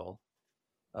tabernacle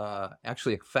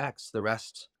actually affects the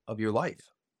rest of your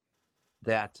life.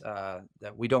 That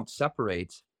we don't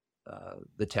separate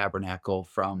the tabernacle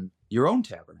from your own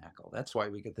tabernacle. That's why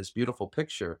we get this beautiful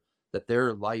picture that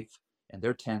their life and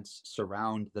their tents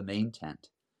surround the main tent.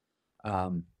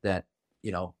 That,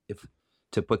 if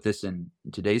to put this in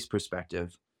today's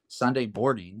perspective, Sunday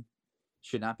morning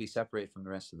should not be separated from the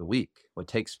rest of the week. What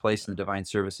takes place in the divine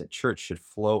service at church should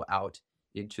flow out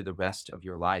into the rest of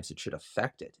your lives. It should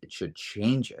affect it. It should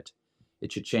change it.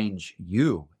 It should change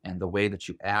you and the way that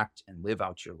you act and live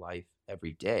out your life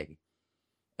every day.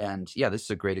 And yeah, this is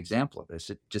a great example of this.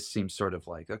 It just seems sort of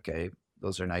like, okay,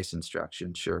 those are nice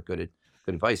instructions. Sure, good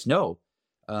advice. No,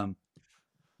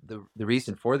 the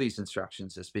reason for these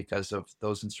instructions is because of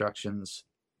those instructions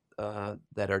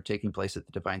that are taking place at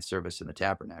the divine service in the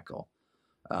tabernacle.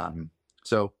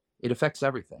 So it affects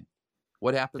everything.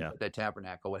 What happens at that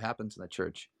tabernacle, what happens in the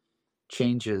church,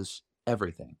 changes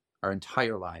everything, our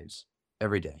entire lives,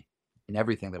 every day, in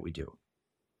everything that we do.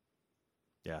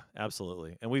 Yeah,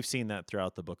 absolutely. And we've seen that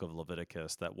throughout the book of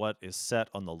Leviticus, that what is set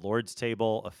on the Lord's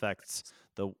table affects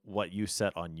what you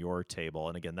set on your table.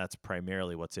 And again, that's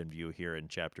primarily what's in view here in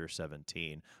chapter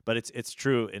 17. But it's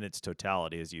true in its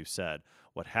totality, as you said.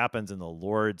 What happens in the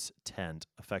Lord's tent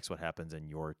affects what happens in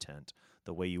your tent.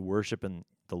 The way you worship in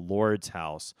the Lord's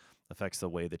house affects the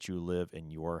way that you live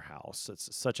in your house.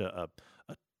 It's such a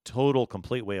total,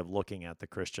 complete way of looking at the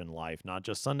Christian life, not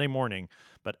just Sunday morning,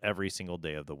 but every single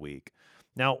day of the week.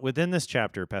 Now, within this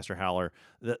chapter, Pastor Haller,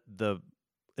 the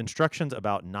instructions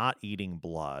about not eating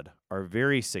blood are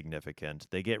very significant.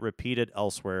 They get repeated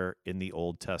elsewhere in the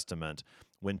Old Testament.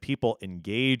 When people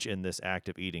engage in this act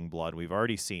of eating blood, we've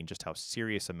already seen just how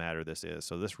serious a matter this is.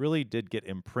 So this really did get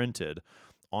imprinted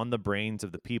on the brains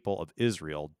of the people of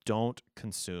Israel. Don't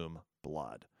consume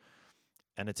blood.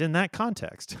 And it's in that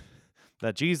context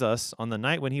that Jesus, on the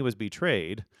night when he was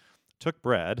betrayed, took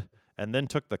bread and then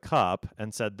took the cup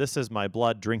and said, "This is my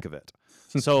blood, drink of it."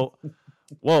 So,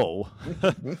 whoa.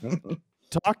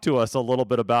 Talk to us a little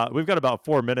bit about, we've got about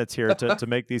 4 minutes here to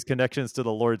make these connections to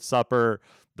the Lord's Supper,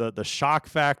 the shock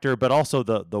factor, but also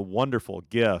the wonderful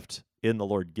gift in the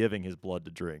Lord giving his blood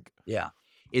to drink. Yeah.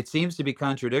 It seems to be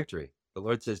contradictory. The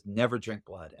Lord says, never drink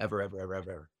blood, ever, ever, ever,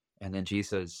 ever. And then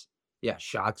Jesus,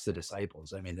 shocks the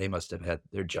disciples. I mean, they must have had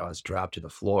their jaws drop to the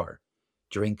floor.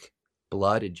 Drink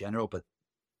blood in general, but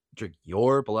drink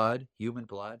your blood, human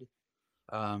blood.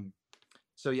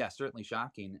 So certainly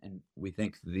shocking. And we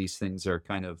think these things are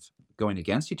kind of going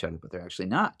against each other, but they're actually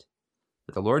not.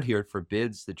 But the Lord here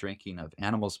forbids the drinking of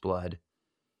animals' blood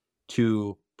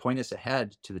to point us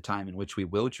ahead to the time in which we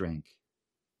will drink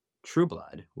true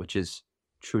blood, which is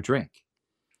true drink.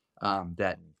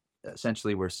 That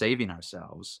essentially we're saving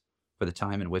ourselves for the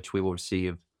time in which we will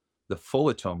receive the full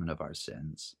atonement of our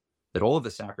sins, that all of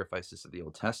the sacrifices of the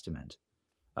Old Testament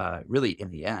really, in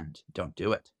the end, don't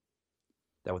do it.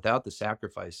 That without the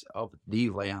sacrifice of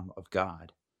the Lamb of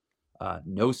God,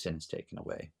 no sin is taken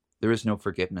away. There is no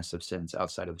forgiveness of sins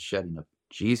outside of the shedding of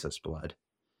Jesus' blood.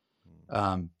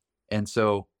 And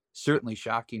so certainly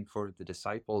shocking for the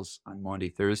disciples on Maundy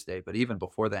Thursday, but even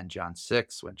before then, John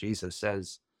 6, when Jesus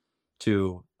says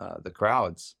to the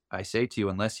crowds, "I say to you,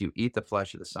 unless you eat the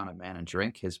flesh of the Son of Man and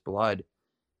drink his blood,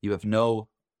 you have no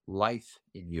life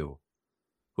in you.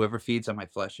 Whoever feeds on my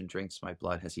flesh and drinks my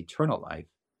blood has eternal life,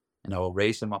 and I will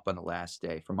raise him up on the last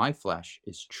day. For my flesh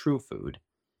is true food,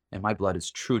 and my blood is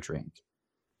true drink.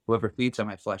 Whoever feeds on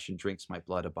my flesh and drinks my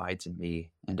blood abides in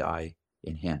me, and I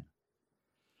in him."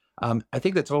 I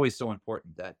think that's always so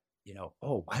important that,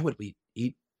 why would we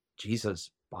eat Jesus'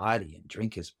 body and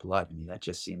drink his blood? I mean, that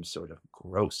just seems sort of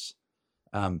gross.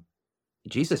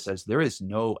 Jesus says there is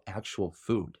no actual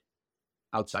food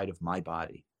outside of my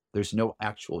body. There's no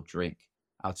actual drink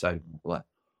outside of my blood.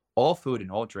 All food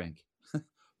and all drink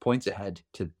points ahead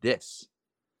to this,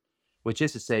 which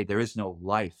is to say there is no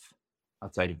life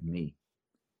outside of me.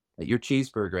 That your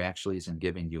cheeseburger actually isn't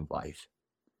giving you life.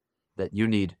 That you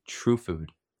need true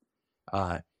food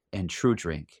and true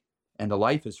drink. And the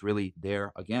life is really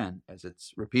there again, as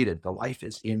it's repeated. The life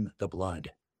is in the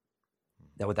blood.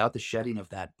 That without the shedding of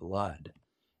that blood,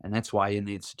 and that's why in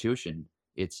the institution,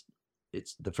 it's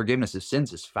the forgiveness of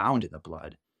sins is found in the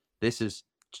blood. This is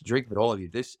to drink with all of you.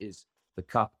 This is the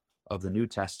cup of the New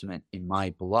Testament in my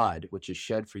blood, which is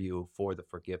shed for you for the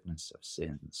forgiveness of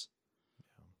sins.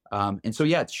 And so,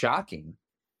 it's shocking,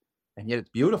 and yet it's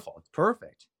beautiful. It's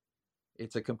perfect.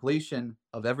 It's a completion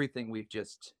of everything we've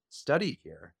just studied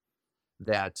here,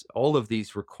 that all of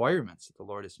these requirements that the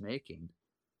Lord is making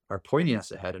are pointing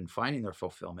us ahead and finding their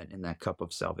fulfillment in that cup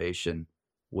of salvation,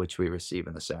 which we receive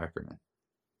in the sacrament.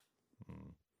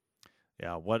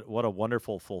 Yeah, what a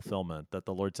wonderful fulfillment that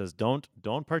the Lord says, don't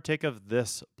partake of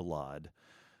this blood.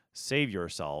 Save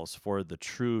yourselves for the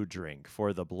true drink,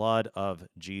 for the blood of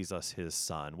Jesus, his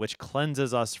Son, which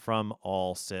cleanses us from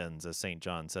all sins, as St.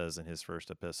 John says in his first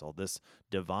epistle. This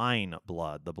divine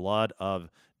blood, the blood of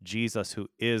Jesus, who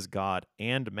is God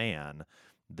and man,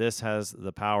 this has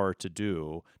the power to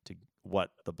do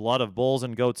what the blood of bulls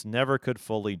and goats never could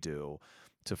fully do,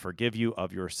 to forgive you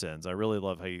of your sins. I really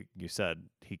love how you said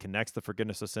he connects the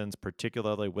forgiveness of sins,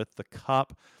 particularly with the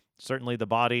cup. Certainly the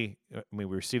body, we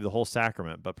receive the whole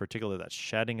sacrament, but particularly that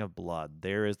shedding of blood,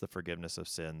 there is the forgiveness of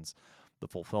sins, the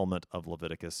fulfillment of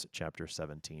Leviticus chapter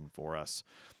 17 for us.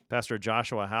 Pastor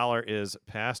Joshua Haller is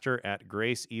pastor at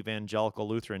Grace Evangelical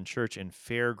Lutheran Church in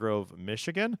Fairgrove,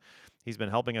 Michigan. He's been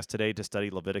helping us today to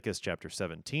study Leviticus chapter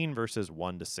 17, verses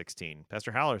 1 to 16.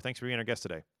 Pastor Haller, thanks for being our guest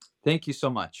today. Thank you so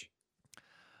much.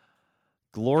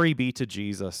 Glory be to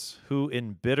Jesus, who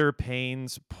in bitter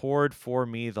pains poured for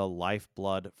me the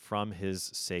lifeblood from his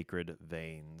sacred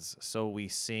veins. So we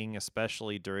sing,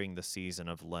 especially during the season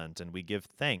of Lent, and we give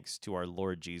thanks to our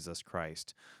Lord Jesus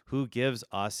Christ, who gives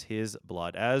us his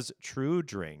blood as true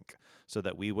drink, so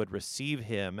that we would receive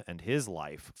him and his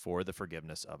life for the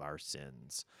forgiveness of our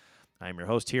sins. I am your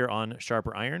host here on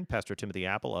Sharper Iron, Pastor Timothy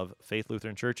Appel of Faith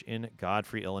Lutheran Church in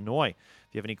Godfrey, Illinois. If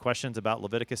you have any questions about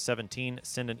Leviticus 17,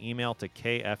 send an email to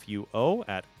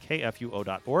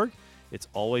kfuo@kfuo.org. It's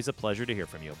always a pleasure to hear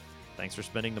from you. Thanks for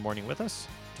spending the morning with us.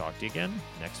 Talk to you again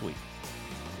next week.